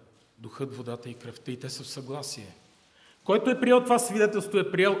земята: Духът, водата и кръвта. И те са в съгласие. Който е приел това свидетелство,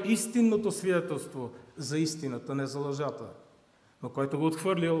 е приел истинното свидетелство за истината, не за лъжата. Но който го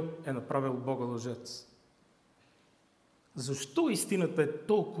отхвърлил, е направил Бога лъжец. Защо истината е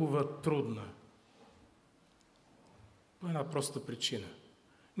толкова трудна? По една проста причина.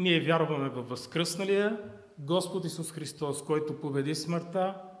 Ние вярваме във възкръсналия Господ Исус Христос, който победи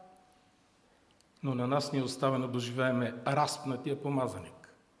смъртта, но на нас ни е оставено да живееме разпнатия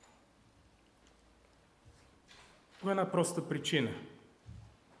помазаник. По една проста причина.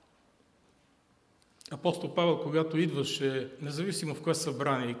 Апостол Павел, когато идваше, независимо в кое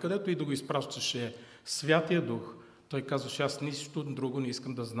събрание и където и да го изпращаше Святия Дух, той казваше: аз нищо друго не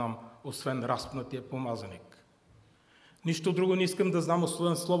искам да знам, освен разпнатия помазаник. Нищо друго не искам да знам,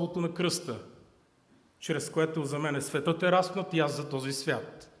 освен Словото на кръста, чрез което за мен светът е разпнат и аз за този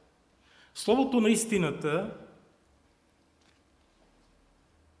свят. Словото на истината,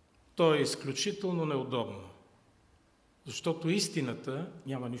 то е изключително неудобно, защото истината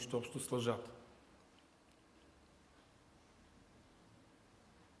няма нищо общо с лъжата.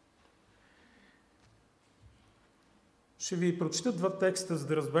 Ще ви прочета 2 текста, за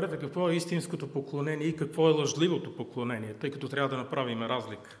да разберете какво е истинското поклонение и какво е лъжливото поклонение, тъй като трябва да направим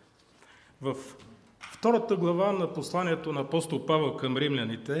разлика. В 2 глава на посланието на апостол Павел към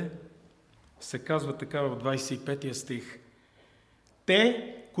римляните се казва така в 25 стих: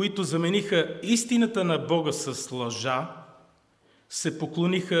 те, които замениха истината на Бога с лъжа, се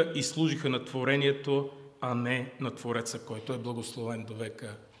поклониха и служиха на творението, а не на Твореца, който е благословен до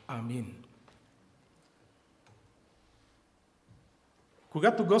века. Амин.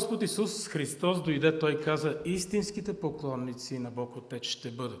 Когато Господ Исус Христос дойде, Той каза: истинските поклонници на Бог Отец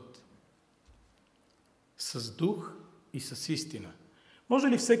ще бъдат с дух и с истина. Може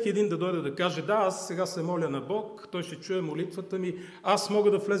ли всеки един да дойде да каже: да, аз сега се моля на Бог, Той ще чуе молитвата ми, аз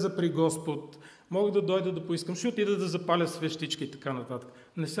мога да влеза при Господ, мога да дойда да поискам, ще отида да запаля свещичка и така нататък?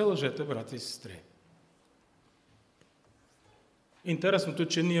 Не се лъжете, брати и сестри. Интересното е,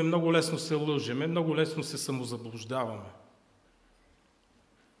 че ние много лесно се лъжеме, много лесно се самозаблуждаваме.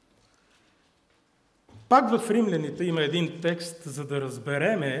 Пак в Римляните има един текст, за да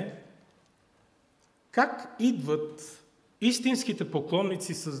разбереме как идват истинските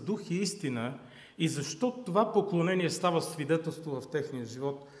поклонници с дух и истина и защо това поклонение става свидетелство в техния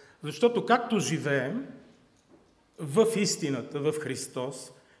живот. Защото както живеем в истината, в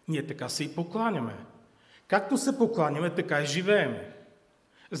Христос, ние така се и покланяме. Както се покланяме, така и живееме.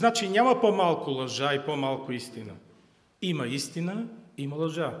 Значи няма по-малко лъжа и по-малко истина. Има истина, има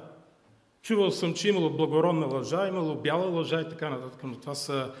лъжа. Чувал съм, че имало благородна лъжа, имало бяла лъжа и така нататък, но това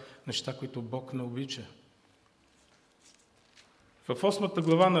са неща, които Бог не обича. В 8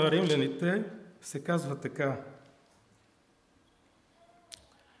 глава на Римляните се казва така: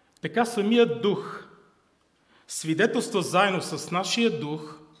 така самият дух свидетелства заедно с нашия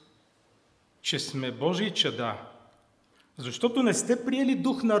дух, че сме Божии чада, защото не сте приели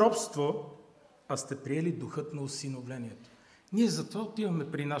дух на робство, а сте приели духът на усиновлението. Ние затова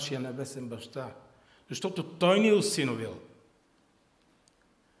отиваме при нашия небесен баща, защото Той ни е усиновил.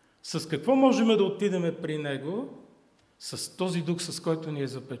 С какво можем да отидем при Него? С този дух, с който ни е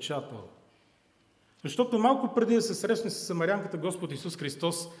запечатал. Защото малко преди да се срещне с самарянката, Господ Исус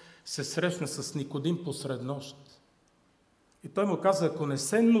Христос се срещна с Никодим посред нощ. И Той му каза: ако не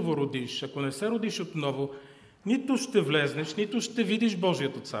се новородиш, ако не се родиш отново, нито ще влезнеш, нито ще видиш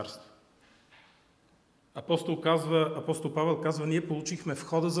Божието царство. Апостол Павел казва: ние получихме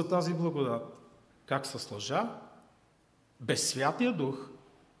входа за тази благодат. Как? С лъжа? без Святия Дух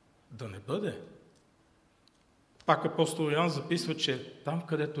да не бъде. Пак апостол Йоан записва, че там,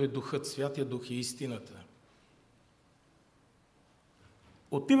 където е Духът, Святия Дух и истината.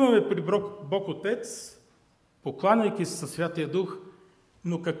 Отиваме при Бог Отец, покланяйки се със Святия Дух,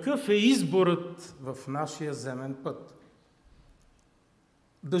 но какъв е изборът в нашия земен път?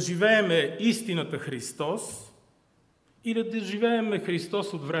 Да живееме истината Христос или да живееме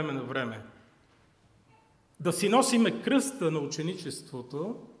Христос от време на време? Да си носиме кръста на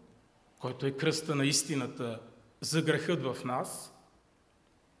ученичеството, който е кръста на истината за грехът в нас,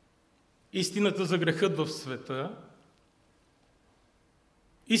 истината за грехът в света,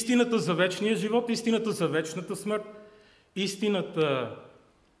 истината за вечния живот, истината за вечната смърт, истината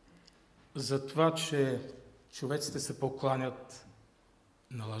за това, че човеците се покланят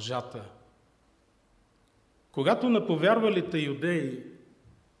на лъжата. Когато на повярвалите юдеи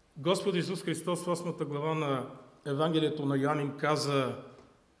Господ Исус Христос в 8 глава на Евангелието на Йоан им каза: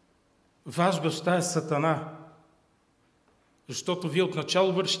 ваш баща е Сатана, защото вие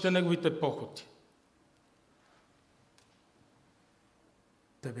отначало вършите неговите похоти.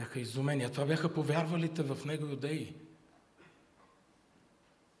 Те бяха изумени, а това бяха повярвалите в него юдеи.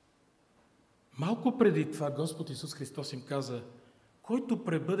 Малко преди това Господ Исус Христос им каза: който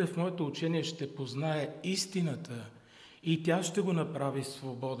пребъде в моето учение, ще познае истината и тя ще го направи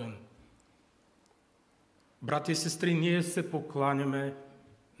свободен. Братя и сестри, ние се покланяме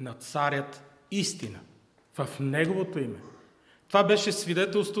на царят истина в неговото име. Това беше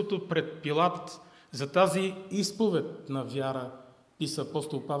свидетелството пред Пилат за тази изповед на вяра. Писа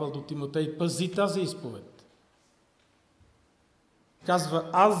апостол Павел до Тимотей: пази тази изповед. Казва: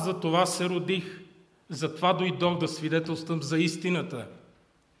 аз за това се родих, затова дойдох да свидетелствам за истината.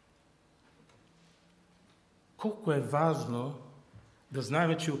 Колко е важно да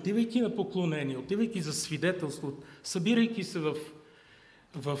знаем, че отивайки на поклонение, отивайки за свидетелство, събирайки се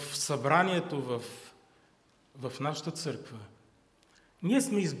в събранието, в нашата църква, ние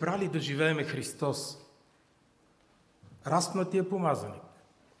сме избрали да живееме Христос, разпнатия помазаник.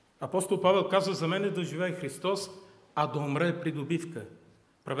 Апостол Павел казва: за мен е да живее Христос, а да умре е придобивка.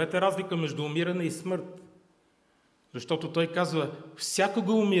 Правете разлика между умиране и смърт. Защото той казва: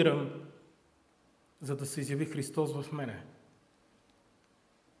 всякога умирам, за да се изяви Христос в мене.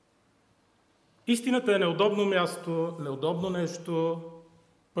 Истината е неудобно място, неудобно нещо,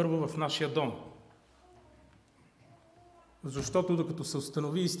 първо в нашия дом. Защото докато се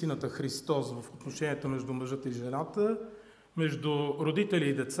установи истината Христос в отношенията между мъжата и жената, между родители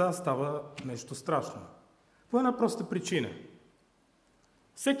и деца, става нещо страшно. По една проста причина.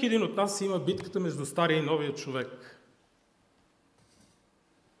 Всеки един от нас има битката между стария и новия човек.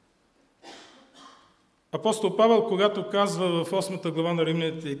 Апостол Павел, когато казва в 8 глава на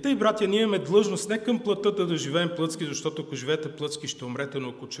Римляните: и тъй, братя, ние имаме длъжност не към плътта да живеем плътски, защото ако живеете плътски, ще умрете, но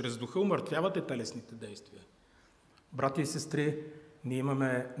ако чрез духа умъртвявате телесните действия. Братя и сестри, ние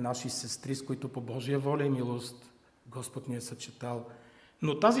имаме наши сестри, с които по Божия воля и милост Господ ни е съчетал.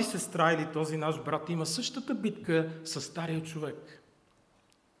 Но тази сестра или този наш брат има същата битка с стария човек.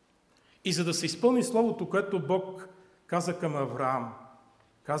 И за да се изпълни словото, което Бог каза към Авраам,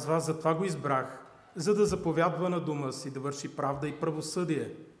 казва: аз затова го избрах, за да заповядва на дома си, да върши правда и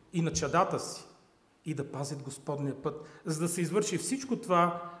правосъдие и на чадата си, и да пазят Господния път, за да се извърши всичко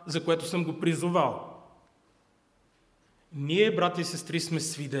това, за което съм го призовал. Ние, брати и сестри, сме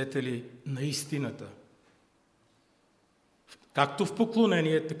свидетели на истината. Както в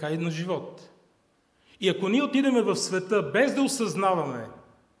поклонение, така и на живот. И ако ние отидеме в света, без да осъзнаваме,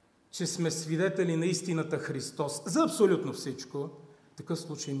 че сме свидетели на истината Христос за абсолютно всичко, в такъв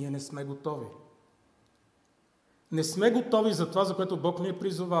случай ние не сме готови. Не сме готови за това, за което Бог ни е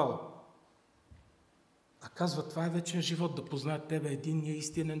призовал. А казва: това е вечен живот, да познаят тебе, единния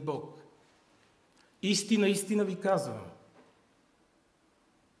истинен Бог. Истина, истина ви казвам.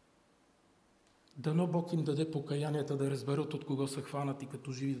 Дано Бог им даде покаянията да разберат от кого са хванати,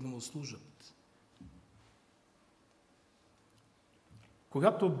 като живи да му служат.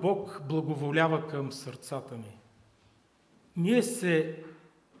 Когато Бог благоволява към сърцата ни,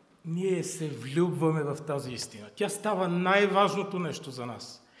 ние се влюбваме в тази истина. Тя става най-важното нещо за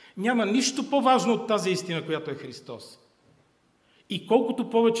нас. Няма нищо по-важно от тази истина, която е Христос. И колкото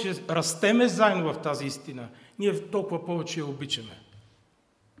повече растеме заедно в тази истина, ние толкова повече я обичаме.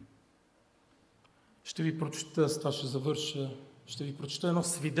 Ще ви прочета, с това ще завърша, ще ви прочета едно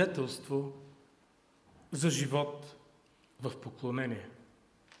свидетелство за живот в поклонение.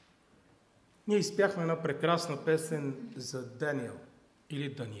 Ние изпяхме една прекрасна песен за Даниел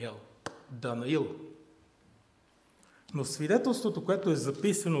или Данаил. Но свидетелството, което е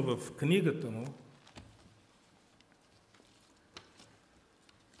записано в книгата му,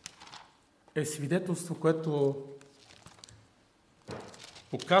 е свидетелство, което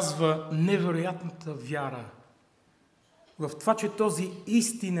показва невероятната вяра в това, че този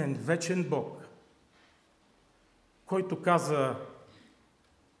истинен, вечен Бог, който каза: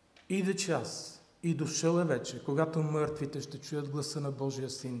 иде час и дошъл е вече, когато мъртвите ще чуят гласа на Божия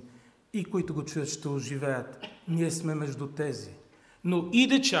Син и които го чуят ще оживеят. Ние сме между тези. Но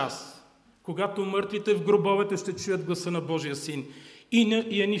иде час, когато мъртвите в гробовете ще чуят гласа на Божия Син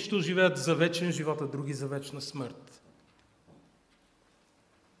и едни ще оживеят за вечен живот, а други за вечна смърт.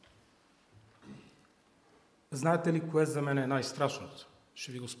 Знаете ли кое за мен е най-страшното?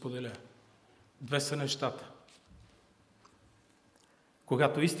 Ще ви го споделя. Две са нещата.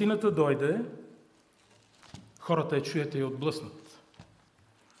 Когато истината дойде, хората я чуят и я отблъснат.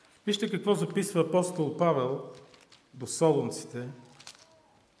 Вижте какво записва апостол Павел до Солунците.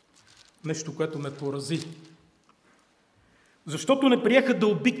 Нещо, което ме порази. Защото не приеха да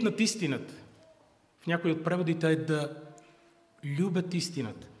обикнат истината. В някои от преводите е да любят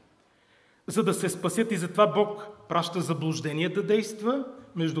истината. За да се спасят, и затова Бог праща заблуждение да действа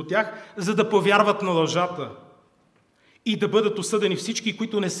между тях, за да повярват на лъжата и да бъдат осъдени всички,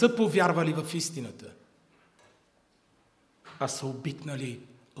 които не са повярвали в истината, а са обикнали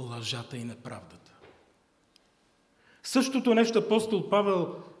лъжата и неправдата. Същото нещо апостол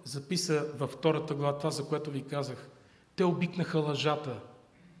Павел записа във 2 глава, това, за което ви казах. Те обикнаха лъжата,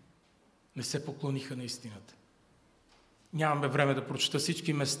 не се поклониха на истината. Нямаме време да прочета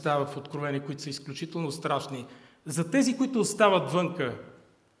всички места в Откровение, които са изключително страшни. За тези, които остават вънка,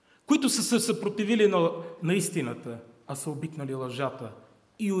 които са се съпротивили на истината, а са обикнали лъжата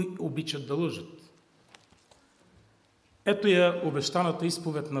и обичат да лъжат. Ето я обещаната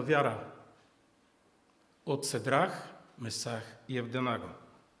изповед на вяра от Седрах, Месах и Евденаго.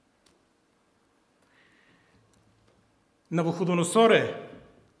 Навуходоносоре,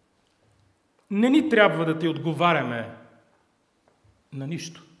 не ни трябва да ти отговаряме на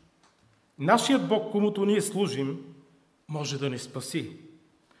нищо. Нашият Бог, комуто ние служим, може да ни спаси.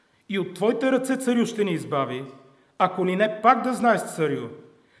 И от твоите ръце, царю, ще ни избави, ако ни не пак да знаеш, царю,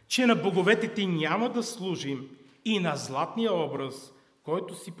 че на боговете ти няма да служим и на златния образ,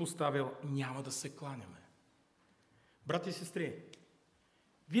 който си поставил, няма да се кланяме. Брати и сестри,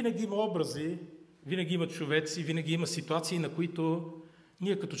 винаги има образи, винаги има човеци, винаги има ситуации, на които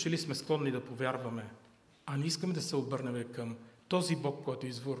ние като че ли сме склонни да повярваме, а не искаме да се обърнем към този Бог, който е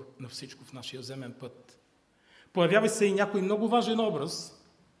извор на всичко в нашия земен път. Появява се и някой много важен образ,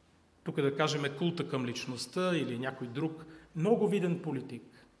 тук да кажем култа към личността или някой друг, много виден политик.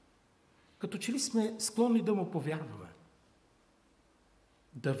 Като че ли сме склонни да му повярваме.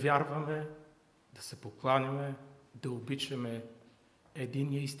 Да вярваме, да се покланяме, да обичаме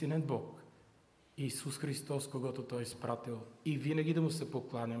единния истинен Бог, Исус Христос, когото Той е изпратил, и винаги да му се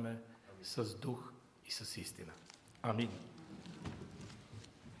покланяме с дух и с истина. Амин.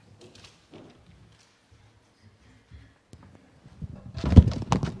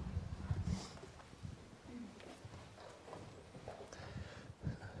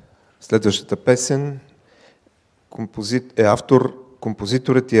 Следващата песен е автор,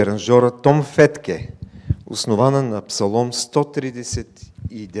 композиторът и аранжора Том Фетке, основана на Псалом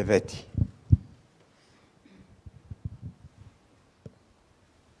 139.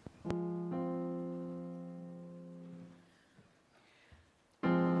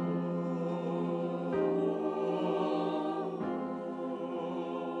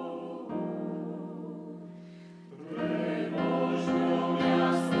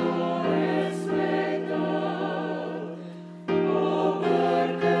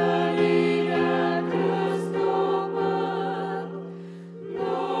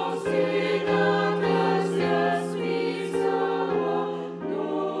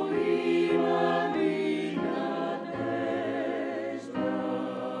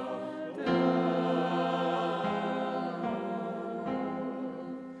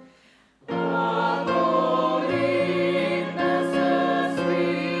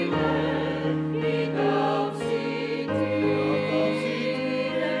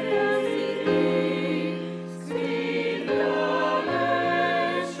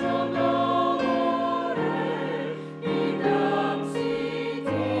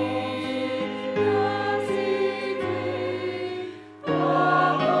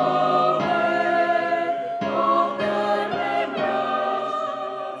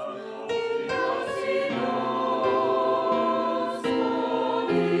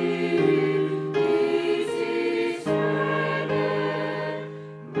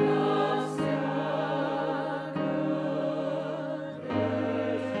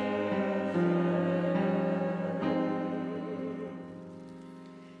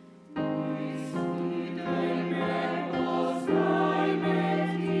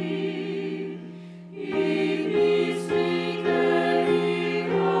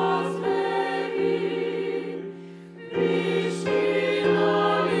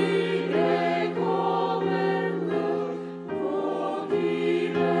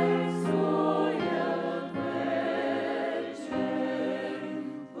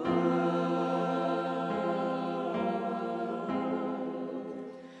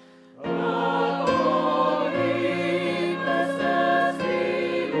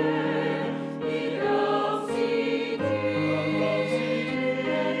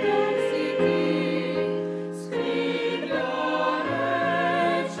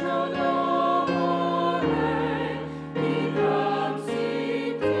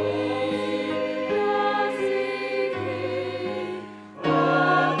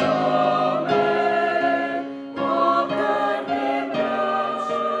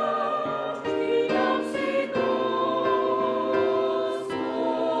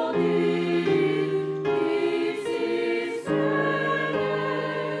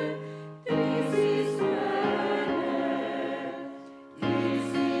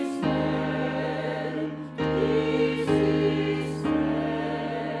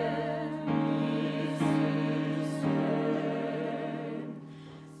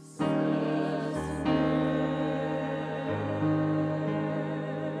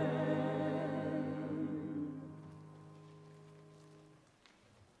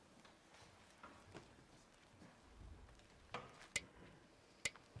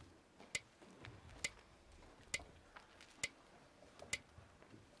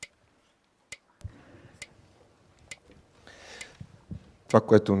 това,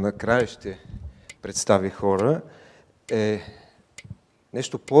 което накрая ще представи хора, е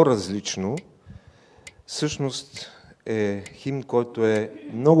нещо по-различно. Всъщност е химн, който е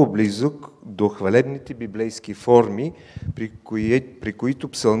много близък до хвалебните библейски форми, при които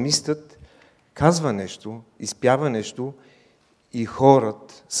псалмистът казва нещо, изпява нещо и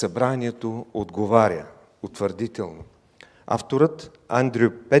хорът, събранието отговаря утвърдително. Авторът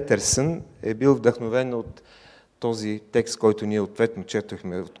Андрю Петърсън е бил вдъхновен от този текст, който ние ответно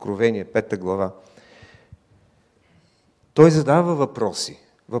четохме, Откровение, 5 глава. Той задава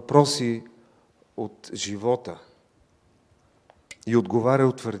въпроси от живота и отговаря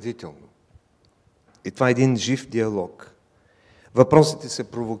утвърдително. И това е един жив диалог. Въпросите са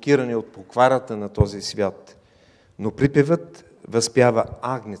провокирани от покварата на този свят, но припевът възпява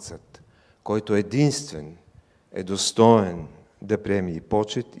агнецът, който единствен е достоен да приеме и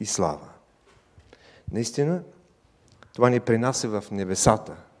почет, и слава. Наистина, това ни принася в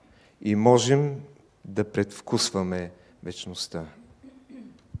небесата и можем да предвкусваме вечността.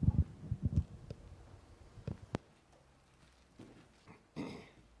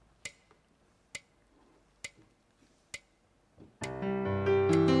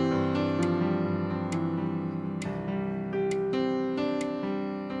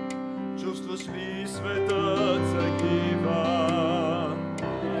 Чувстваш ли светът загива?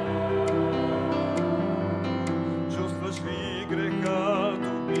 Чувстваш ли грехът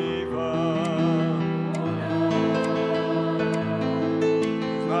убива?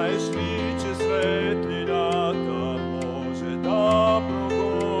 Знаеш ли, че светлината може да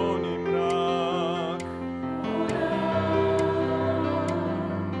прогони мрак?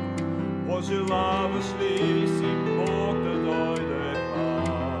 Пожелаваш ли си Бог да дойде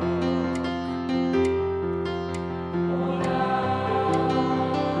пак?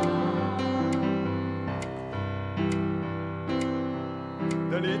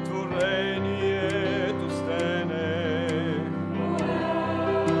 Дали творението стене?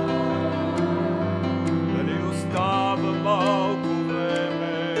 Дали остава малко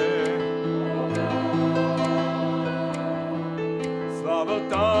време?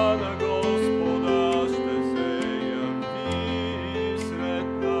 Славата на Господа ще се яви сред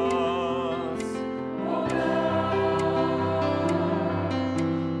нас.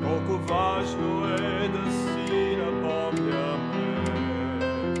 Колко важно е да си напомняме.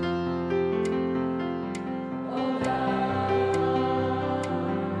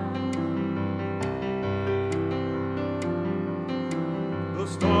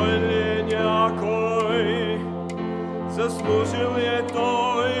 Достоен ли е някой? Заслужил ли е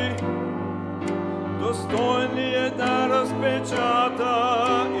той? Достоен ли е да разпечата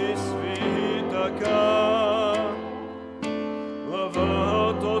и свитъка?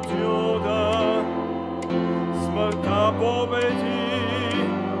 Лъвът от Юда смъртта победи.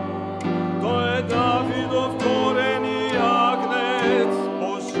 Той е Давидов корен и агнец,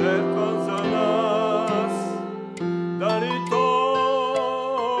 пожертван за нас. Дали той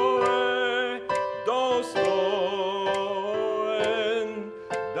е достоен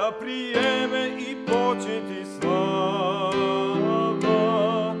да приеме и почет и слава?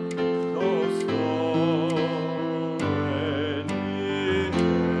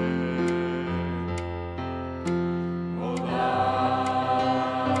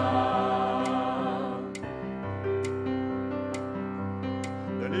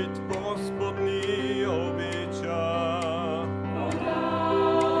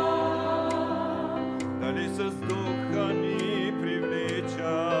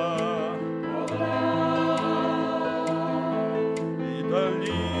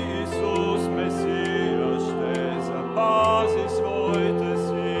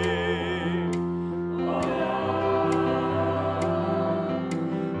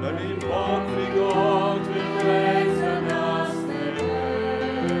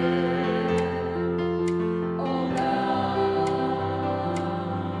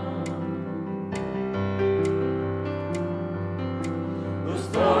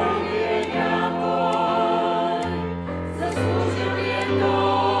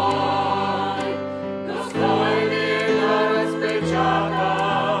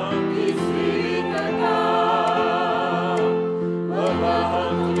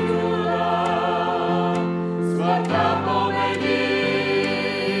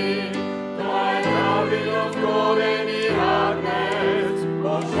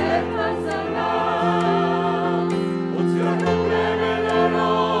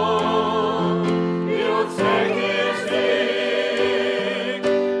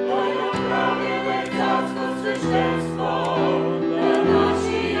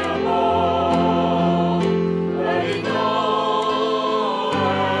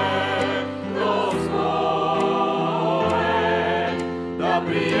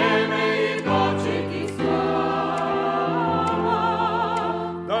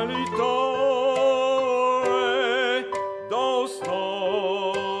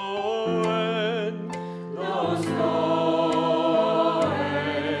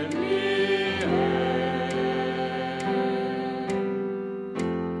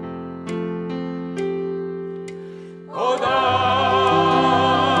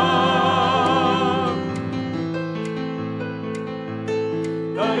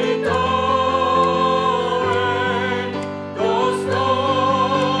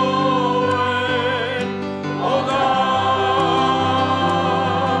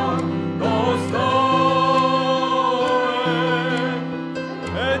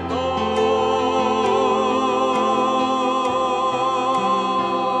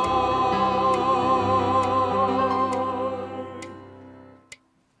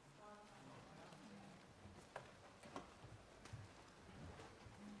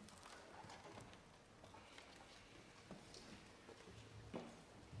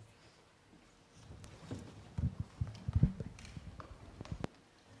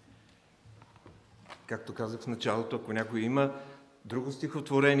 Както казах в началото, ако някой има друго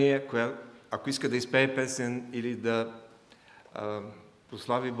стихотворение, ако иска да изпее песен или да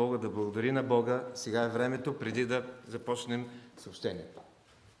прослави Бога, да благодари на Бога, сега е времето, преди да започнем съобщението.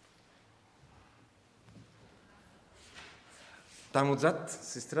 Там отзад,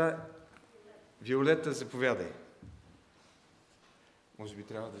 сестра Виолета, заповядай. Може би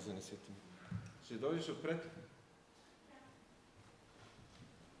трябва да занесете. Ще дойдеш отпред?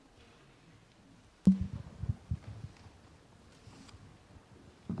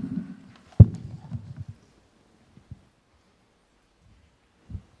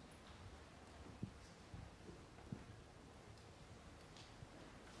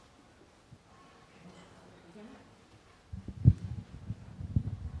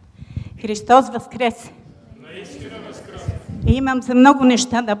 Христос възкресе! Имам за много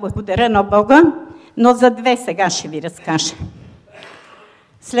неща да благодаря на Бога, но за две сега ще ви разкажа.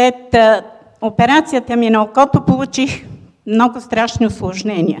 След операцията ми на окото получих много страшни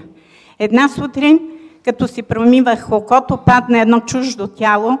усложнения. Една сутрин, като си промивах окото, падна едно чуждо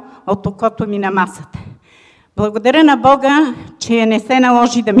тяло от окото ми на масата. Благодаря на Бога, че не се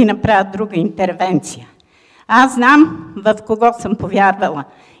наложи да ми направят друга интервенция. Аз знам в кого съм повярвала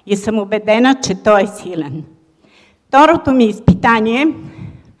и съм убедена, че Той е силен. Второто ми изпитание,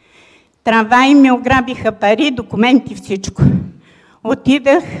 трамваи ми ограбиха пари, документи, всичко.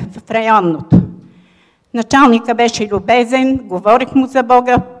 Отидах в районното. Началника беше любезен, говорих му за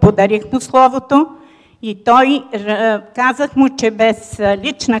Бога, подарих му Словото и той казах му, че без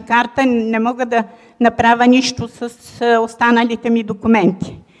лична карта не мога да направя нищо с останалите ми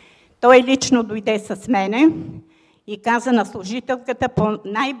документи. Той лично дойде с мене и каза на служителката по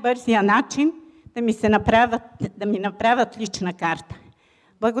най-бързия начин да ми направят лична карта.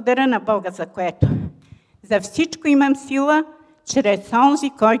 Благодаря на Бога за което. За всичко имам сила чрез онзи,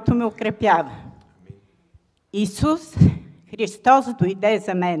 който ме укрепява. Исус Христос дойде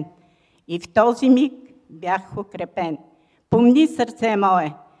за мен и в този миг бях укрепен. Помни, сърце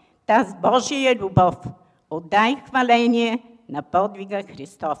мое, тази Божия любов, отдай хваление на подвига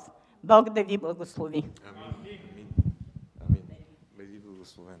Христов. Бог да ви благослови. Амин. Амин. Бъди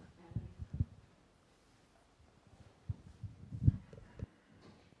благословена.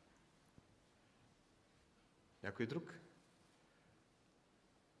 Някой друг?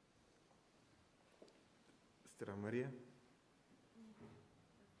 Сестра Мария?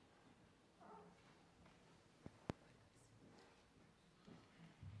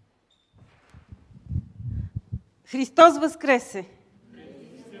 Христос възкресе!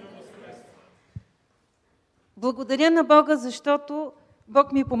 Благодаря на Бога, защото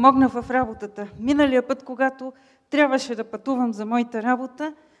Бог ми помогна в работата. Миналия път, когато трябваше да пътувам за моята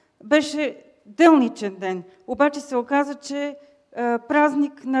работа, беше делничен ден. Обаче се оказа, че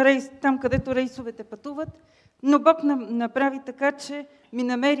празник на рейс, там където рейсовете пътуват, но Бог направи така, че ми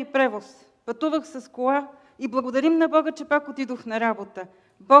намери превоз. Пътувах с кола и благодарим на Бога, че пак отидох на работа.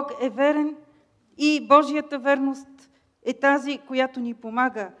 Бог е верен и Божията верност е тази, която ни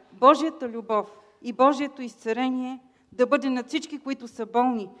помага. Божията любов и Божието изцеление да бъде над всички, които са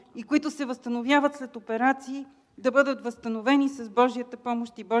болни и които се възстановяват след операции, да бъдат възстановени с Божията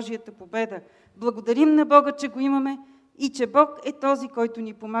помощ и Божията победа. Благодарим на Бога, че го имаме и че Бог е този, който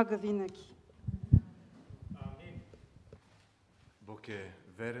ни помага винаги. Амин. Бог е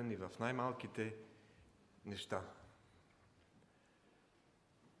верен и в най-малките неща.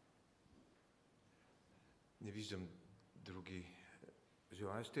 Не виждам други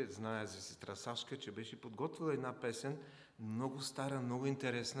желаящи. Зная за сестра Сашка, че беше подготвила една песен, много стара, много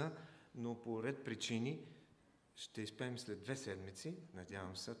интересна, но по ред причини ще изпеем след 2 седмици.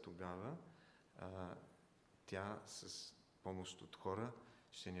 Надявам се тогава тя с помощ от хора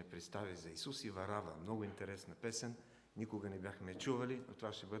ще ни представи за Исус и Варава. Много интересна песен. Никога не бяхме чували, но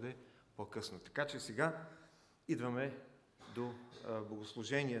това ще бъде по-късно. Така че сега идваме до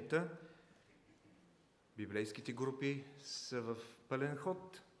богослуженията. Библейските групи са в пълен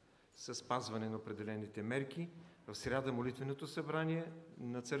ход с спазване на определените мерки. В сряда молитвеното събрание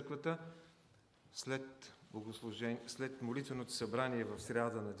на църквата, след молитвеното събрание в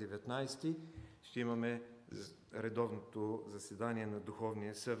сряда на 19 ще имаме редовното заседание на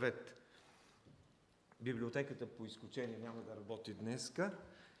Духовния съвет. Библиотеката по изключение няма да работи днеска.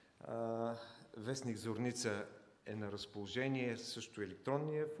 Вестник Зорница е на разположение, също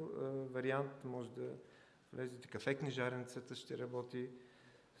електронния вариант, може да влезете. Кафе книжарницата ще работи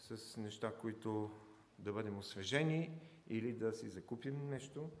с неща, които да бъдем освежени или да си закупим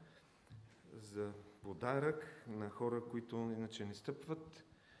нещо за подарък на хора, които иначе не стъпват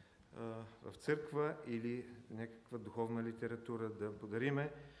в църква или някаква духовна литература да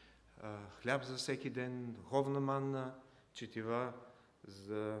подариме. хляб за всеки ден, духовна манна, четива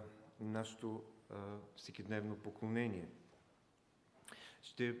за нашето всекидневно поклонение.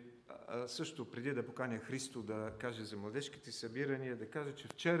 Също преди да поканя Христо да каже за младежките събирания, да кажа, че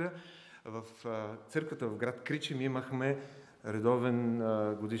вчера в църквата в град Кричим имахме редовен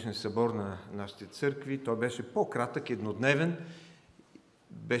годишен събор на нашите църкви. Той беше по-кратък, еднодневен,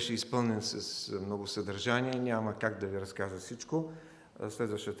 беше изпълнен с много съдържание, няма как да ви разкажа всичко.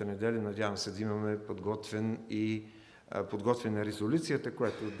 Следващата неделя надявам се да имаме подготвена резолюцията,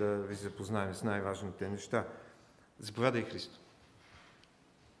 която да ви запознаем с най-важните неща. Заповядай, Христо.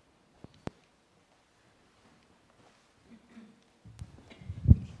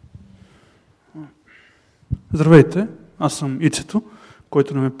 Здравейте, аз съм Ицето,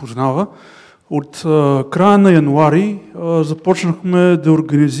 който не ме познава. От края на януари започнахме да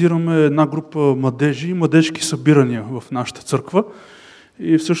организираме една група младежи, младежки събирания в нашата църква.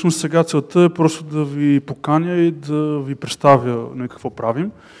 И всъщност сега целта е просто да ви поканя и да ви представя какво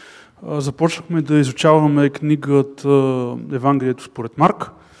правим. Започнахме да изучаваме книгата Евангелието според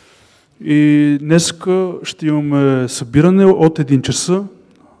Марк. И днеска ще имаме събиране от 1 часа.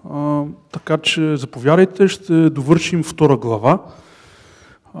 Така че заповядайте, ще довършим 2 глава.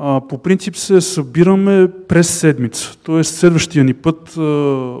 По принцип се събираме през седмица, т.е. следващия ни път,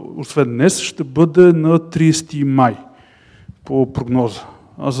 освен днес, ще бъде на 30 май по прогноза.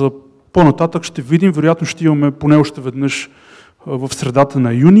 А за по-нататък ще видим, вероятно ще имаме поне още веднъж в средата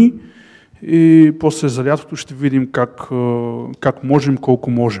на юни и после за лятото ще видим как можем, колко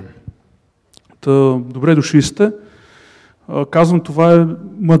можем. Добре дошли сте. Казвам, това е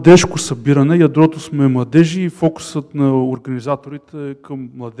младежко събиране, ядрото сме младежи и фокусът на организаторите е към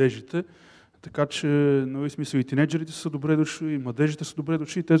младежите. Така че, в смисъл, и тинейджерите са добре дошли, и младежите са добре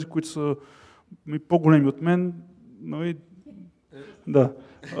дошли, и тези, които са по-големи от мен, да.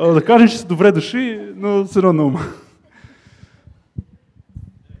 Да кажем, че са добре дошли, но все едно на ума.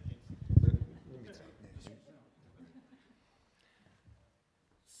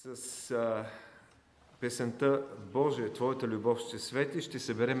 С песента Боже, Твоята любов ще свети, ще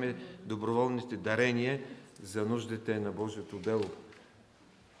събереме доброволните дарения за нуждите на Божието дело.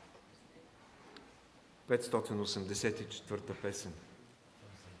 584-та песен.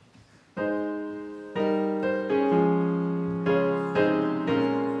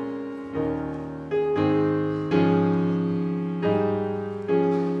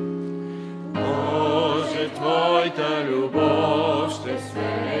 Боже, Твоята любов ще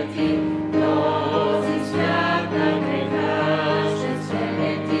свети, този свят на греха ще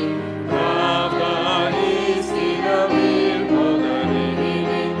свети. Правда, истина, мир подари ни,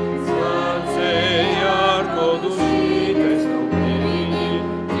 слънце ярко душите стопли.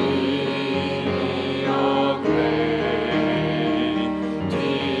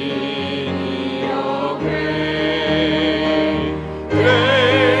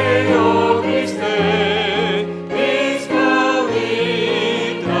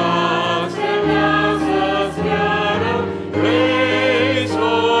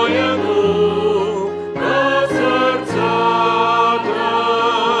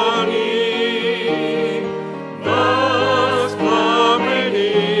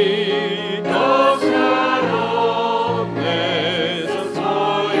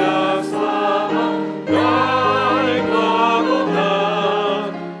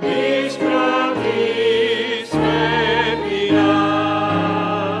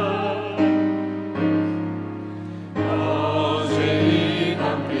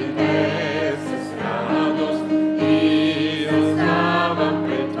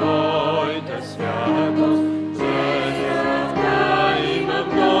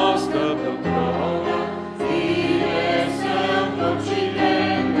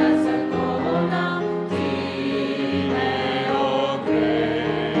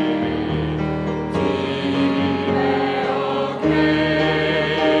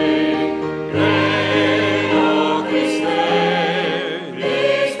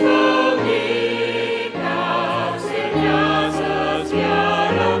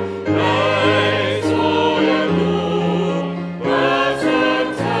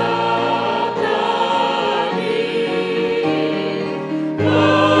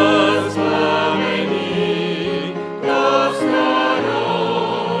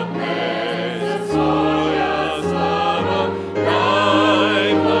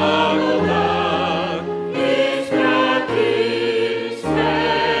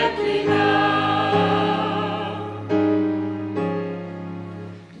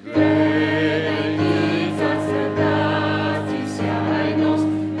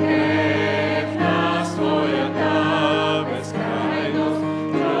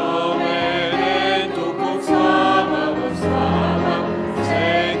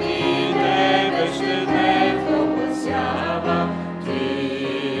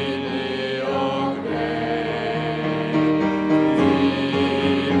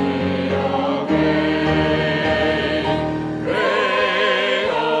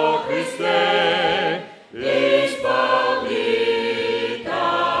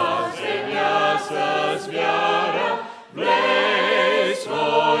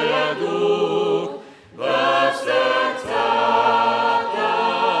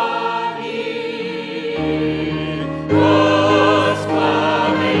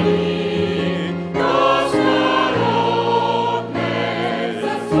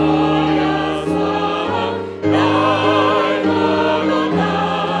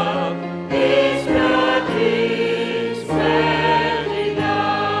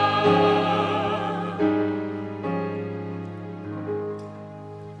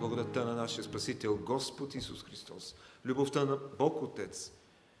 Спасител Господ Исус Христос, любовта на Бог Отец,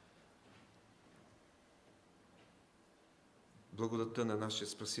 благодатта на нашия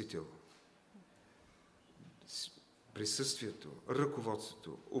Спасител, присъствието,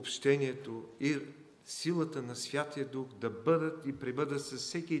 ръководството, общението и силата на Святия Дух да бъдат и пребъдат със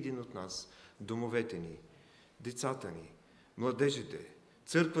всеки един от нас, домовете ни, децата ни, младежите,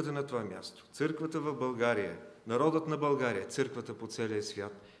 църквата на това място, църквата в България, народът на България, църквата по целия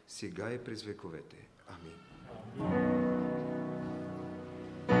свят, сега и през вековете. Амин.